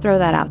throw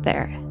that out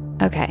there.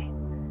 Okay.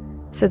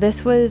 So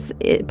this was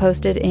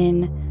posted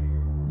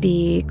in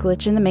the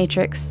Glitch in the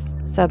Matrix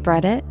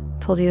subreddit.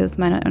 Told you that's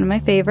one of my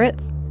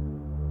favorites.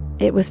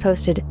 It was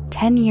posted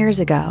 10 years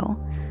ago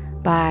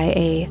by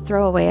a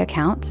throwaway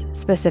account,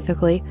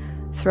 specifically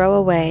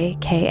Throwaway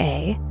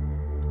KA,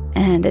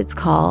 and it's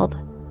called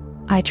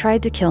I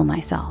Tried to Kill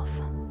Myself.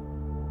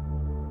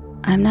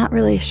 I'm not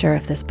really sure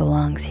if this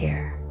belongs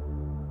here,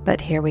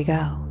 but here we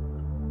go.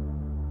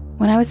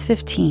 When I was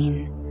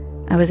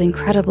 15, I was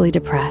incredibly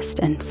depressed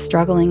and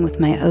struggling with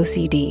my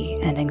OCD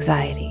and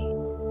anxiety.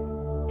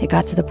 It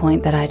got to the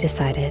point that I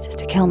decided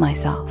to kill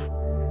myself.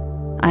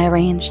 I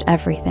arranged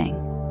everything.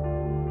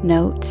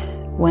 Note,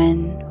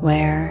 when,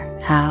 where,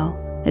 how,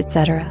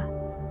 etc.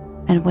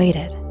 and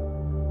waited.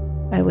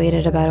 I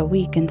waited about a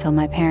week until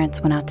my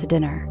parents went out to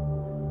dinner.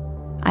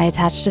 I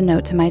attached a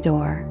note to my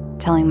door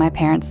telling my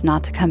parents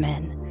not to come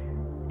in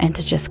and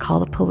to just call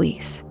the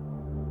police.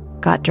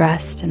 Got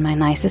dressed in my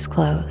nicest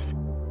clothes,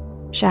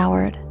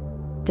 showered,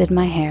 did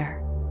my hair,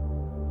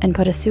 and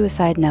put a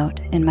suicide note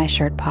in my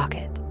shirt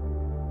pocket.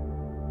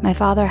 My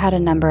father had a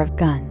number of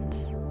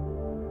guns,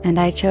 and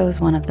I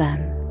chose one of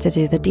them to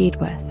do the deed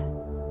with,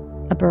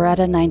 a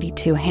Beretta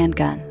 92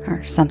 handgun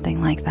or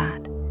something like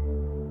that.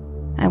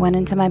 I went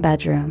into my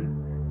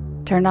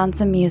bedroom, turned on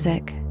some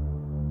music,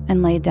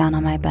 and laid down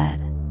on my bed.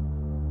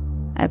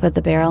 I put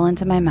the barrel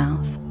into my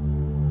mouth,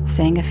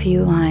 sang a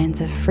few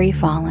lines of Free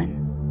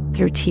Fallin'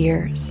 through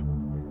tears,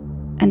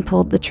 and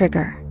pulled the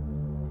trigger.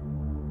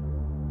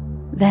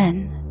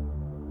 Then,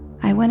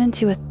 I went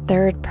into a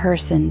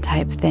third-person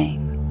type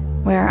thing,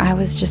 where I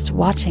was just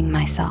watching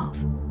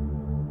myself.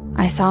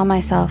 I saw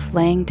myself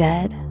laying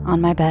dead on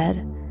my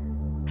bed,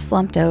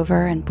 slumped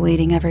over and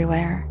bleeding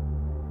everywhere.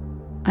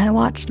 I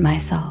watched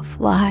myself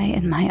lie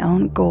in my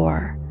own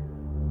gore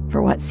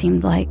for what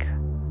seemed like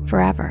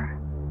forever.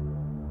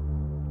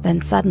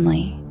 Then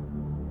suddenly,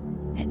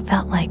 it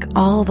felt like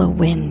all the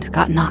wind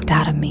got knocked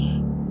out of me,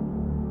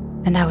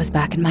 and I was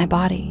back in my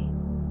body.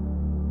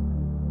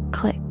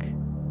 Click.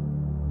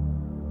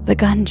 The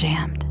gun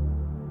jammed.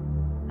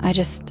 I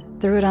just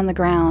threw it on the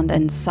ground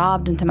and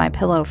sobbed into my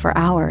pillow for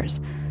hours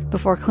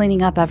before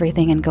cleaning up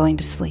everything and going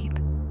to sleep.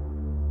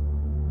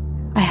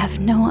 I have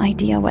no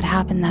idea what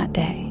happened that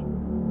day,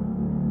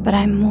 but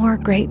I'm more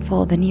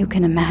grateful than you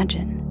can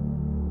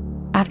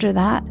imagine. After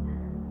that,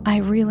 I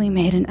really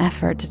made an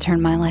effort to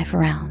turn my life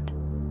around.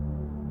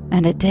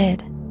 And it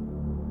did.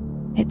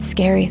 It's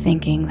scary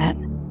thinking that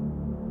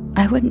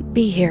I wouldn't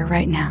be here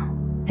right now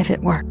if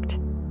it worked.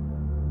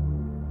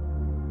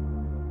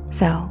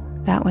 So,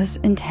 that was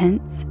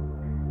intense.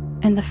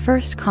 And the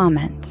first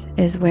comment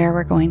is where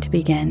we're going to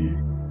begin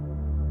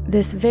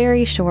this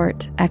very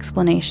short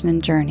explanation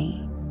and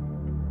journey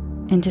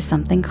into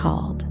something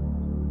called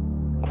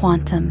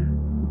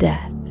quantum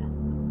death.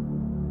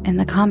 And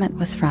the comment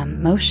was from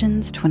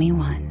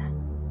Motions21.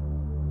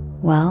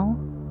 Well,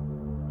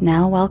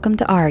 now welcome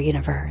to our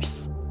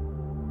universe.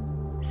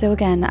 So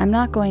again, I'm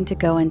not going to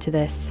go into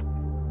this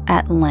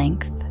at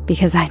length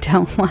because I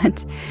don't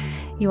want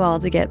you all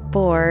to get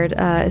bored,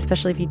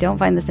 especially if you don't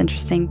find this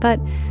interesting, but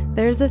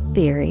there's a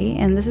theory,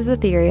 and this is a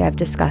theory I've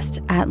discussed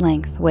at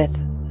length with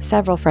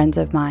several friends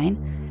of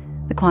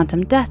mine, the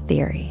quantum death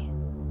theory.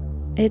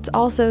 It's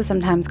also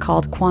sometimes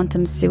called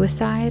quantum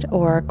suicide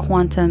or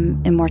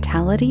quantum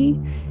immortality.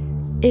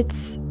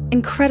 It's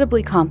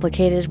incredibly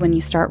complicated when you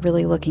start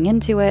really looking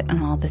into it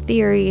and all the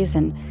theories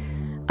and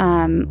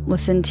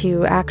listen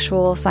to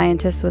actual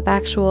scientists with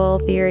actual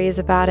theories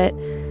about it.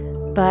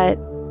 But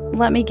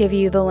let me give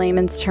you the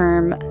layman's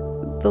term,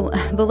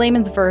 the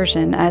layman's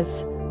version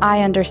as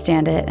I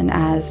understand it and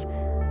as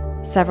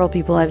several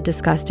people I've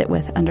discussed it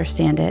with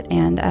understand it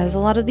and as a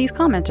lot of these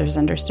commenters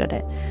understood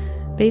it.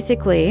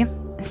 Basically,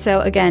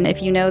 so again,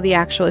 if you've read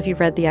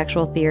the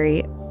actual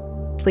theory,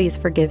 please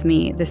forgive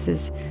me. This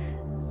is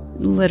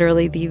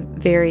literally the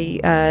very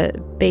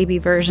baby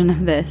version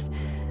of this.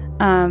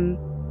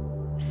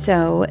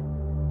 So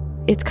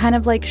it's kind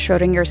of like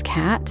Schrodinger's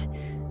cat.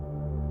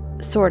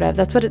 Sort of.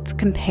 That's what it's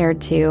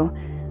compared to.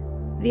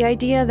 The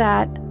idea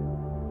that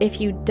if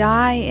you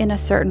die in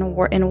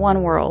in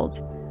one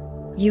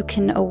world, you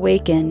can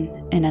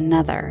awaken in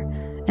another.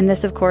 And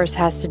this, of course,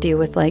 has to do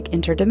with like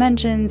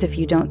interdimensions. If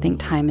you don't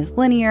think time is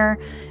linear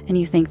and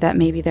you think that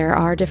maybe there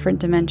are different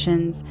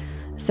dimensions.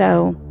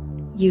 So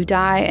you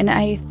die. And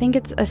I think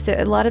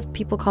a lot of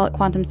people call it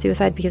quantum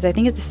suicide because I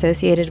think it's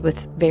associated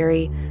with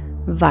very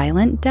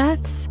violent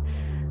deaths.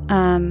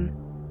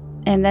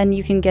 And then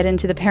you can get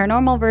into the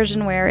paranormal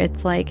version where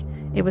it's like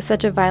it was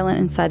such a violent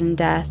and sudden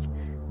death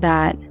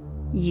that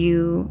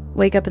you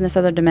wake up in this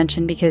other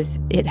dimension because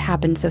it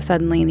happened so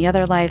suddenly in the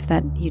other life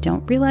that you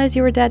don't realize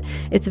you were dead.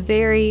 It's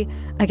very,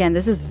 again,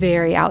 this is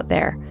very out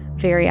there.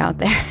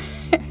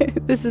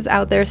 This is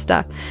out there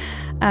stuff.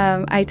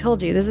 I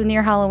told you, this is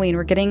near Halloween.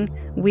 We're getting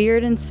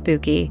weird and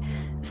spooky.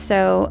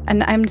 So,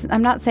 and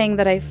I'm not saying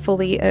that I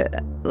fully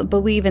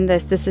believe in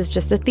this. This is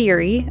just a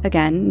theory.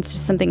 Again, it's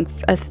just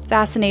a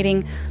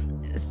fascinating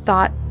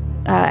thought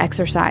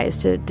exercise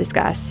to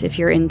discuss if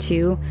you're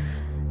into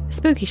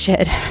spooky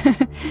shit.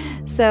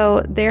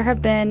 So there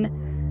have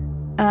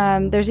been,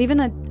 there's even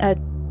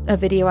a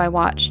video I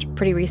watched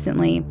pretty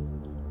recently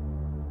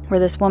where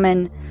this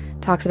woman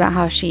talks about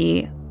how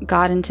she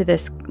got into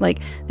this, like,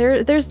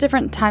 there's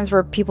different times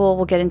where people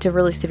will get into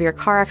really severe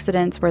car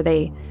accidents where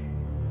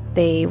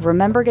they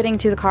remember getting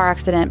to the car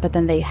accident, but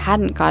then they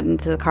hadn't gotten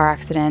to the car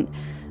accident.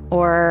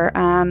 Or,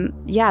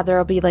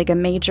 there'll be like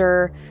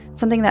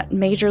something that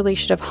majorly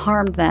should have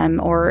harmed them,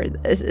 or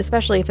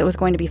especially if it was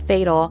going to be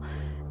fatal,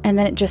 and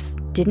then it just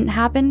didn't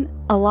happen.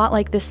 A lot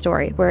like this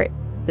story, where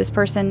this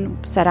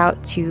person set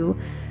out to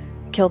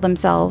kill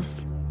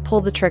themselves,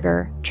 pulled the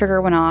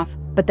trigger went off,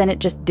 but then it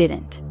just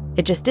didn't.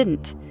 It just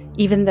didn't.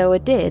 Even though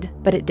it did,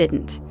 but it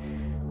didn't.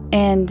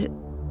 And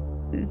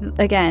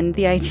again,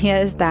 the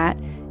idea is that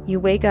you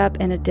wake up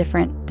in a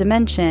different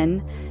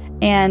dimension,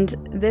 and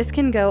this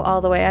can go all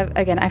the way.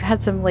 I've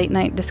had some late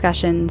night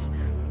discussions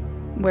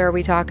where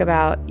we talk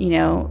about,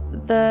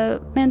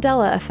 the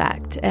Mandela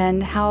effect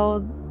and how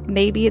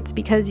maybe it's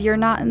because you're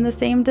not in the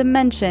same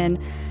dimension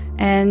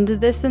and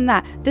this and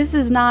that. This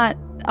is not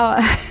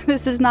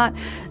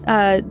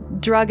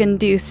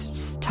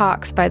drug-induced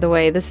talks, by the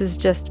way. This is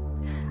just,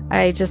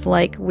 I just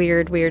like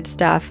weird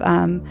stuff.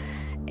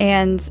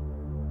 And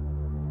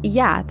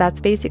yeah, that's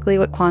basically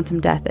what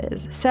quantum death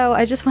is. So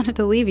I just wanted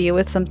to leave you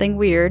with something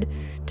weird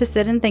to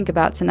sit and think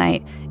about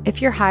tonight.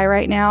 If you're high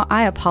right now,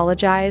 I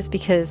apologize,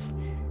 because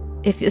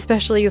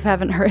especially if you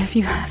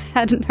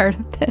hadn't heard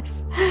of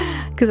this,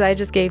 because I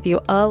just gave you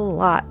a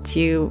lot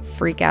to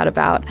freak out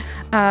about.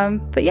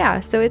 But yeah,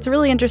 so it's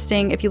really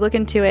interesting. If you look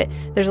into it,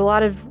 there's a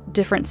lot of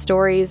different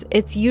stories.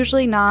 It's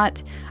usually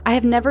not, I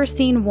have never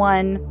seen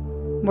one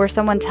where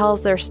someone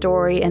tells their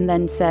story and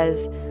then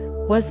says,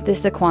 was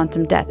this a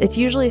quantum death? It's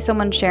usually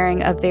someone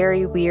sharing a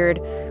very weird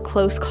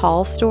close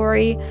call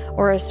story,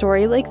 or a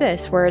story like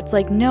this where it's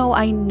like, no,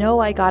 I know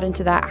I got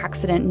into that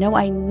accident. No,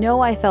 I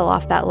know I fell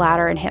off that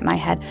ladder and hit my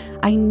head.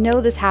 I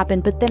know this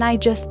happened, but then I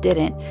just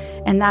didn't.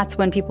 And that's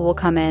when people will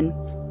come in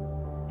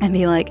and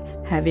be like,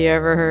 have you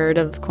ever heard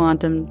of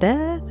quantum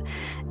death?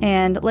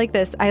 And like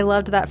this, I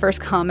loved that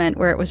first comment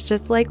where it was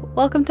just like,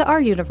 welcome to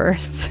our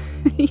universe,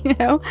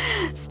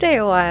 stay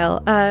a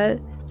while.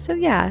 So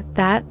yeah,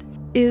 that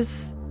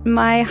is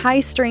my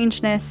high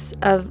strangeness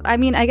of, I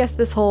guess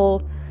this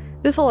whole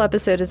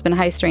episode has been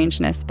high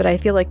strangeness, but I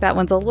feel like that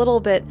one's a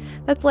little bit,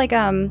 that's like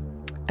a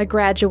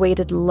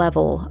graduated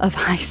level of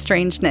high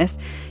strangeness.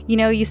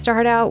 You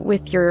start out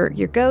with your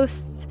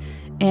ghosts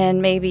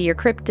and maybe your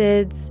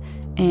cryptids,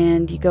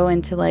 and you go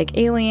into like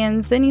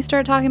aliens, then you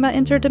start talking about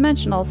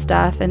interdimensional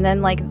stuff, and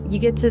then like you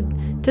get to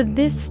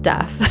this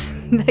stuff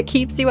that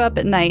keeps you up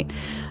at night.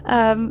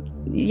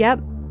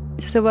 Yep.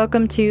 So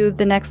welcome to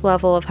the next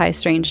level of high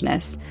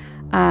strangeness.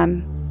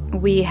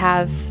 We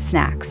have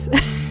snacks.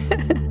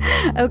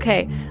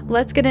 Okay,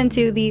 let's get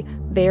into the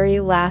very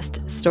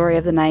last story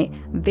of the night.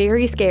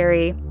 Very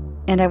scary.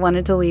 And I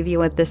wanted to leave you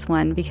with this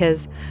one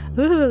because,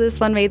 this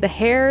one made the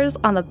hairs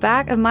on the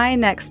back of my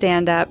neck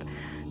stand up.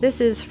 This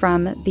is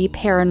from the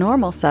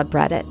paranormal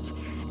subreddit,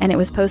 and it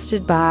was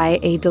posted by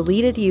a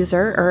deleted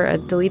user, or a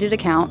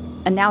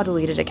now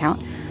deleted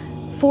account,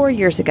 4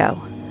 years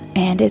ago.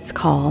 And it's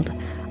called,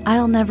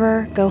 I'll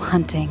Never Go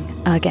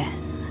Hunting Again.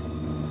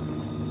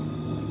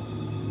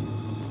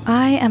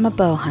 I am a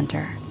bow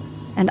hunter,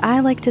 and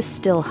I like to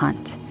still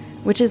hunt,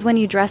 which is when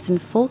you dress in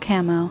full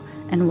camo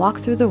and walk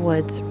through the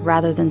woods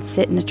rather than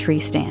sit in a tree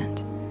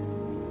stand.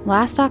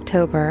 Last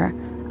October,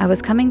 I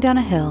was coming down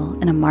a hill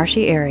in a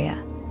marshy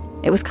area.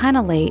 It was kind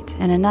of late,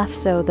 and enough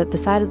so that the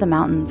side of the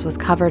mountains was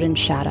covered in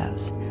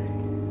shadows.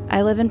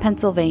 I live in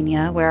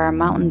Pennsylvania, where our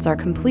mountains are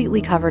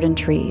completely covered in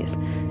trees,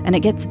 and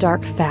it gets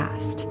dark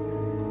fast.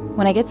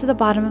 When I get to the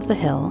bottom of the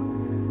hill,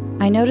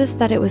 I noticed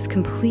that it was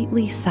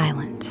completely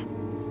silent.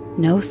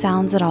 No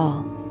sounds at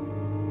all,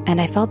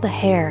 and I felt the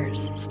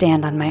hairs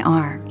stand on my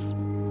arms.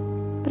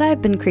 But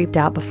I've been creeped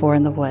out before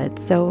in the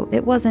woods, so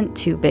it wasn't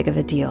too big of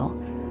a deal.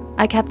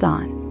 I kept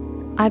on.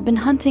 I've been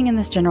hunting in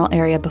this general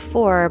area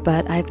before,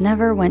 but I've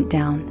never went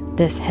down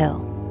this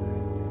hill.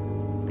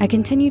 I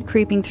continued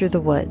creeping through the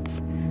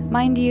woods.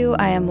 Mind you,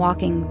 I am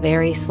walking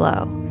very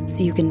slow,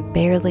 so you can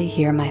barely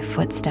hear my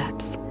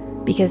footsteps,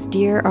 because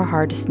deer are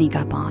hard to sneak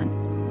up on.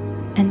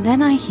 And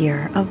then I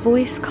hear a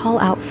voice call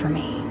out for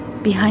me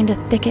behind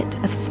a thicket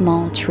of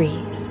small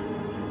trees.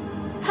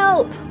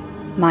 Help!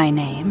 My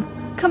name.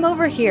 Come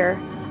over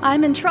here.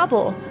 I'm in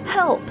trouble.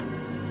 Help!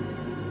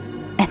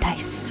 And I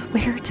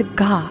swear to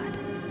God,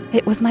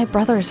 it was my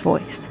brother's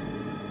voice.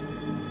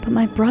 But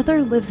my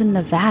brother lives in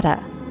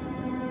Nevada,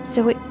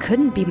 so it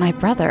couldn't be my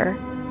brother.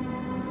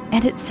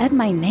 And it said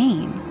my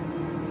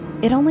name.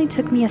 It only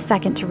took me a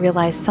second to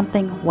realize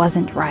something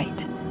wasn't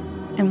right.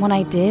 And when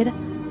I did,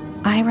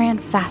 I ran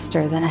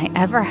faster than I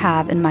ever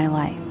have in my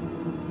life.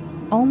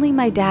 Only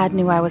my dad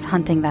knew I was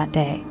hunting that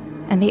day,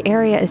 and the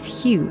area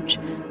is huge.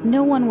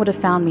 No one would have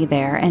found me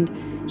there, and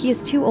he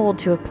is too old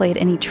to have played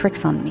any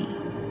tricks on me.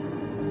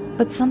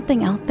 But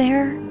something out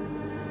there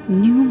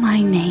knew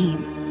my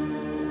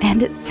name,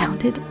 and it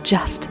sounded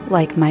just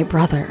like my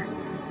brother.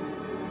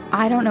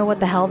 I don't know what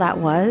the hell that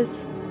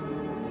was,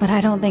 but I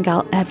don't think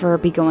I'll ever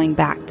be going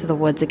back to the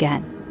woods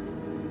again.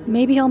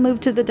 Maybe I'll move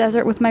to the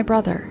desert with my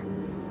brother,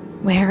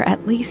 where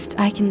at least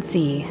I can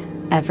see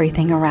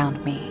everything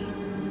around me.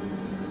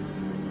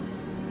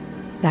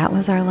 That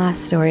was our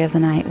last story of the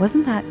night.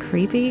 Wasn't that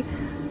creepy?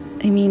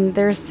 I mean,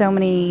 there's so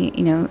many,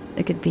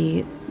 it could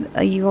be,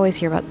 you always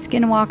hear about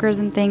skinwalkers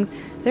and things.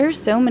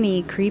 There's so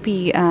many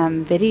creepy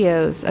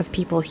videos of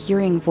people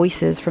hearing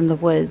voices from the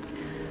woods.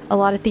 A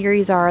lot of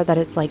theories are that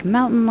it's like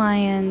mountain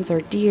lions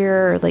or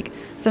deer, or like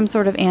some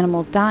sort of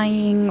animal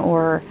dying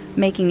or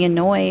making a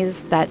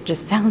noise that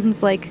just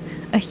sounds like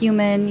a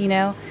human,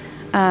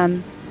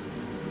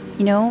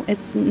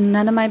 it's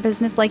none of my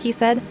business, like he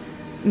said.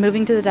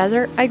 Moving to the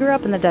desert, I grew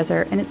up in the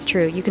desert, and it's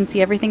true. You can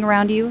see everything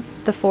around you.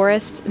 The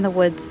forest and the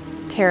woods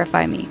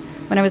terrify me.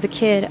 When I was a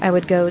kid, I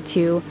would go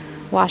to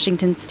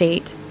Washington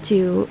State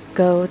to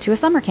go to a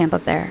summer camp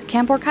up there,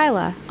 Camp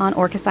Orkyla on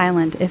Orcas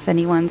Island, if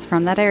anyone's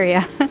from that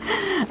area.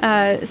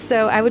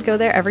 So I would go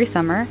there every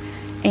summer,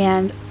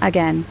 and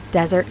again,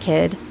 desert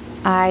kid.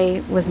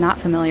 I was not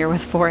familiar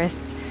with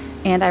forests,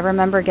 and I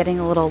remember getting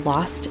a little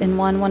lost in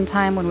one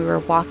time when we were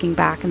walking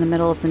back in the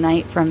middle of the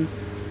night from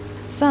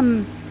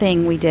some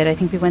thing we did. I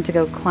think we went to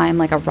go climb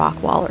like a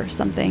rock wall or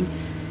something,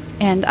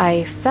 and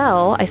I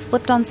fell. I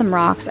slipped on some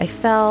rocks. I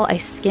fell. I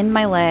skinned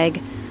my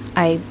leg.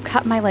 I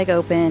cut my leg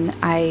open.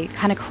 I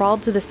kind of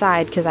crawled to the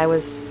side because I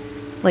was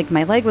like,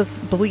 my leg was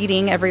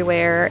bleeding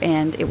everywhere,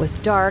 and it was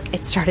dark.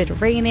 It started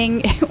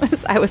raining.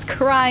 I was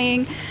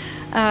crying.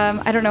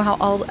 I don't know how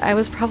old I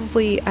was,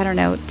 probably,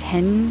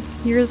 10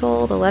 years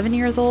old, 11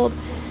 years old.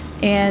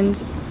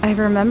 And I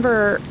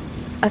remember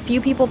a few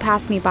people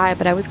passed me by,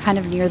 but I was kind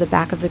of near the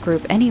back of the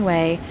group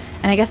anyway.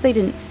 And I guess they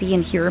didn't see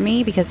and hear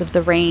me because of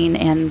the rain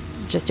and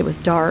just, it was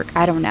dark.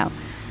 I don't know.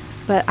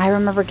 But I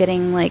remember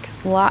getting like,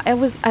 I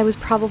was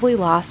probably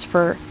lost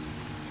for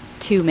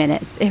 2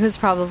 minutes. It was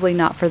probably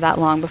not for that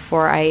long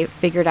before I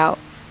figured out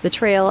the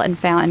trail and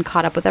found and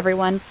caught up with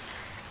everyone.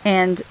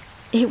 And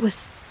it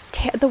was,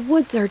 the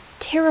woods are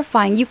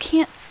terrifying. You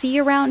can't see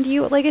around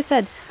you. Like I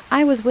said,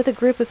 I was with a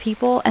group of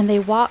people and they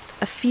walked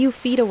a few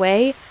feet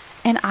away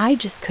and I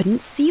just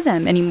couldn't see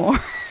them anymore.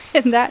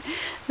 And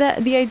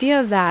the idea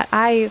of that,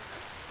 I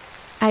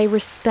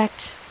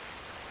respect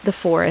the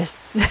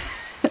forests.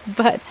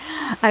 But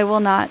I will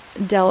not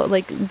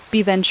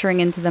be venturing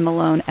into them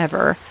alone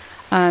ever.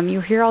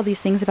 You hear all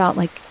these things about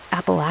like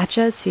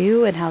Appalachia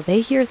too, and how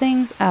they hear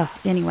things. Oh,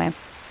 anyway,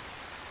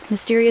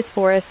 mysterious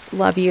forests,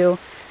 love you.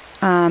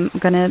 I'm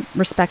gonna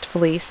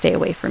respectfully stay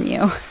away from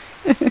you.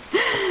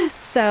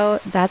 So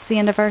that's the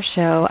end of our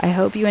show. I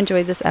hope you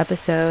enjoyed this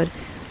episode.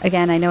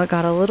 Again, I know it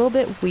got a little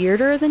bit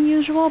weirder than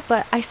usual,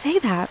 but I say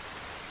that,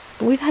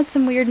 but we've had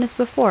some weirdness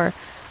before.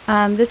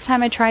 This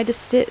time I tried to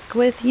stick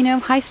with,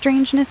 high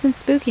strangeness and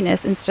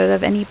spookiness instead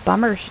of any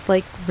bummer,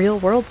 like real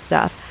world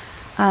stuff.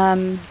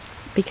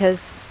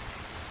 Because,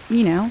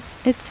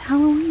 it's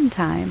Halloween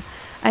time.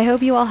 I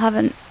hope you all have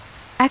an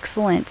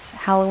excellent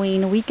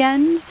Halloween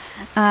weekend.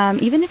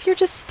 Even if you're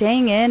just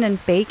staying in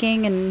and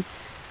baking and,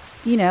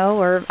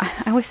 or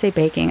I always say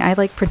baking. I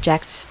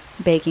project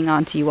baking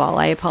onto you all.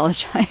 I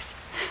apologize.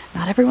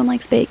 Not everyone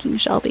likes baking,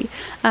 Shelby.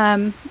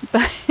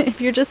 But if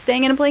you're just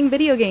staying in and playing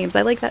video games,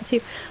 I like that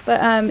too.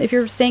 But if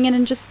you're staying in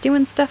and just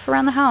doing stuff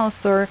around the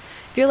house, or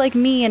if you're like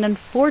me and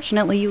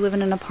unfortunately you live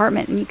in an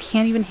apartment and you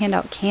can't even hand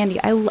out candy.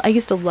 I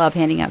used to love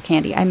handing out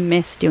candy. I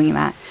miss doing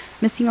that.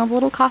 Missing all the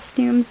little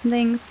costumes and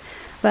things.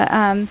 But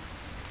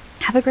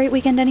have a great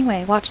weekend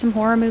anyway. Watch some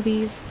horror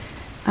movies.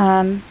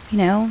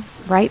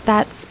 Write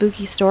that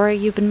spooky story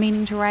you've been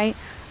meaning to write.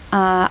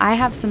 I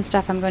have some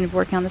stuff I'm going to be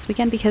working on this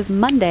weekend because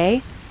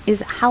Monday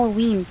is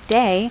Halloween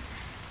Day,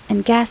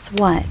 and guess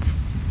what?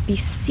 The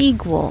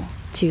sequel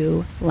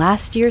to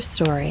last year's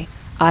story,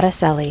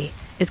 Araceli,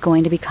 is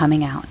going to be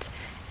coming out,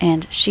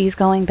 and she's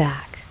going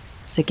back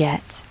to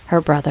get her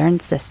brother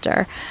and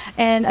sister,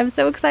 and I'm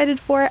so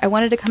excited for it. I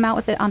wanted to come out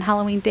with it on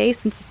Halloween Day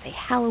since it's a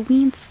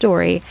Halloween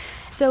story,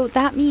 so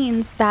that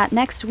means that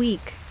next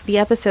week the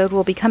episode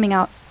will be coming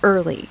out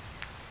early.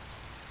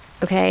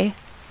 Okay?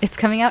 It's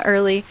coming out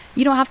early.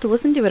 You don't have to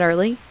listen to it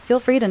early.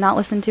 Feel free to not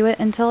listen to it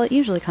until it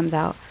usually comes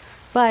out.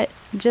 But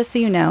just so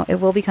you know,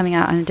 it will be coming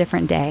out on a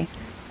different day.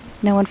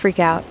 No one freak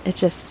out. It's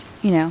just,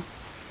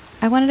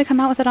 I wanted to come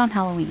out with it on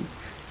Halloween.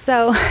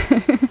 So,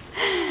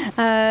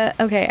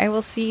 okay, I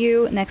will see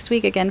you next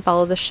week. Again,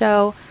 follow the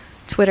show,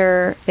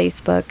 Twitter,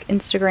 Facebook,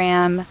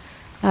 Instagram,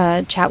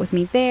 chat with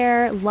me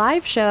there.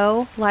 Live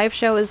show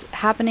is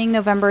happening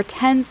November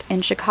 10th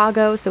in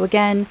Chicago. So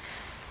again,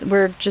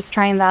 we're just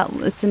trying that.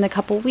 It's in a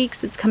couple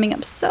weeks. It's coming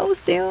up so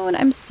soon.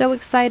 I'm so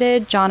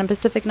excited. John and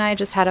Pacific and I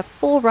just had a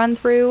full run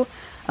through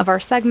of our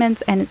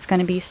segments, and it's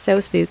going to be so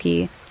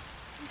spooky.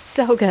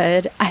 So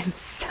good. I'm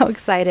so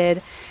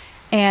excited.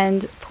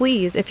 And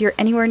please, if you're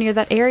anywhere near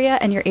that area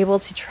and you're able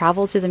to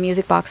travel to the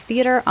Music Box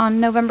Theater on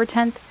November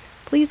 10th,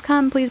 please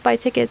come. Please buy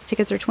tickets.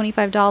 Tickets are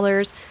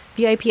 $25.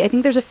 VIP, I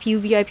think there's a few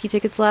VIP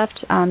tickets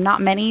left.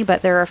 Not many,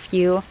 but there are a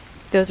few.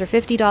 Those are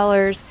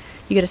 $50.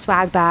 You get a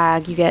swag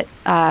bag. You get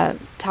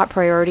top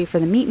priority for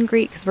the meet and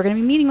greet because we're going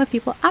to be meeting with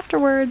people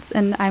afterwards.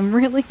 And I'm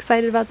really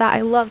excited about that.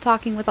 I love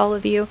talking with all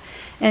of you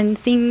and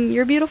seeing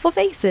your beautiful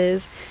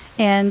faces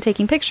and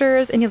taking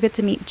pictures. And you'll get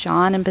to meet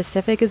John and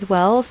Pacific as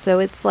well. So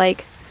it's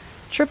like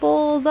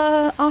triple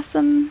the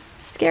awesome,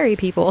 scary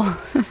people.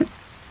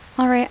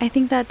 All right. I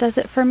think that does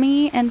it for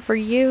me and for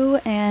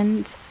you.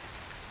 And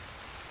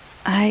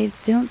I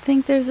don't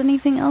think there's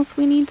anything else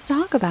we need to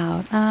talk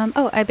about.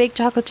 I baked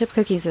chocolate chip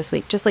cookies this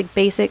week. Just like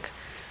basic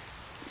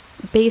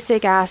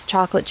ass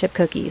chocolate chip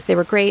cookies. They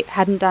were great.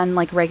 Hadn't done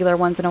like regular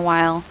ones in a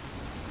while.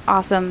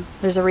 Awesome.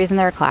 There's a reason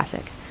they're a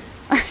classic.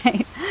 All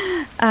right.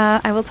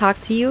 I will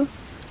talk to you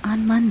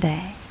on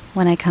Monday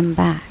when I come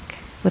back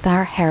with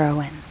our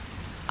heroine,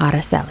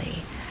 Araceli.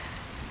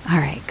 All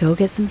right, go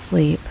get some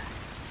sleep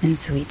and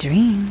sweet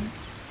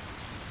dreams.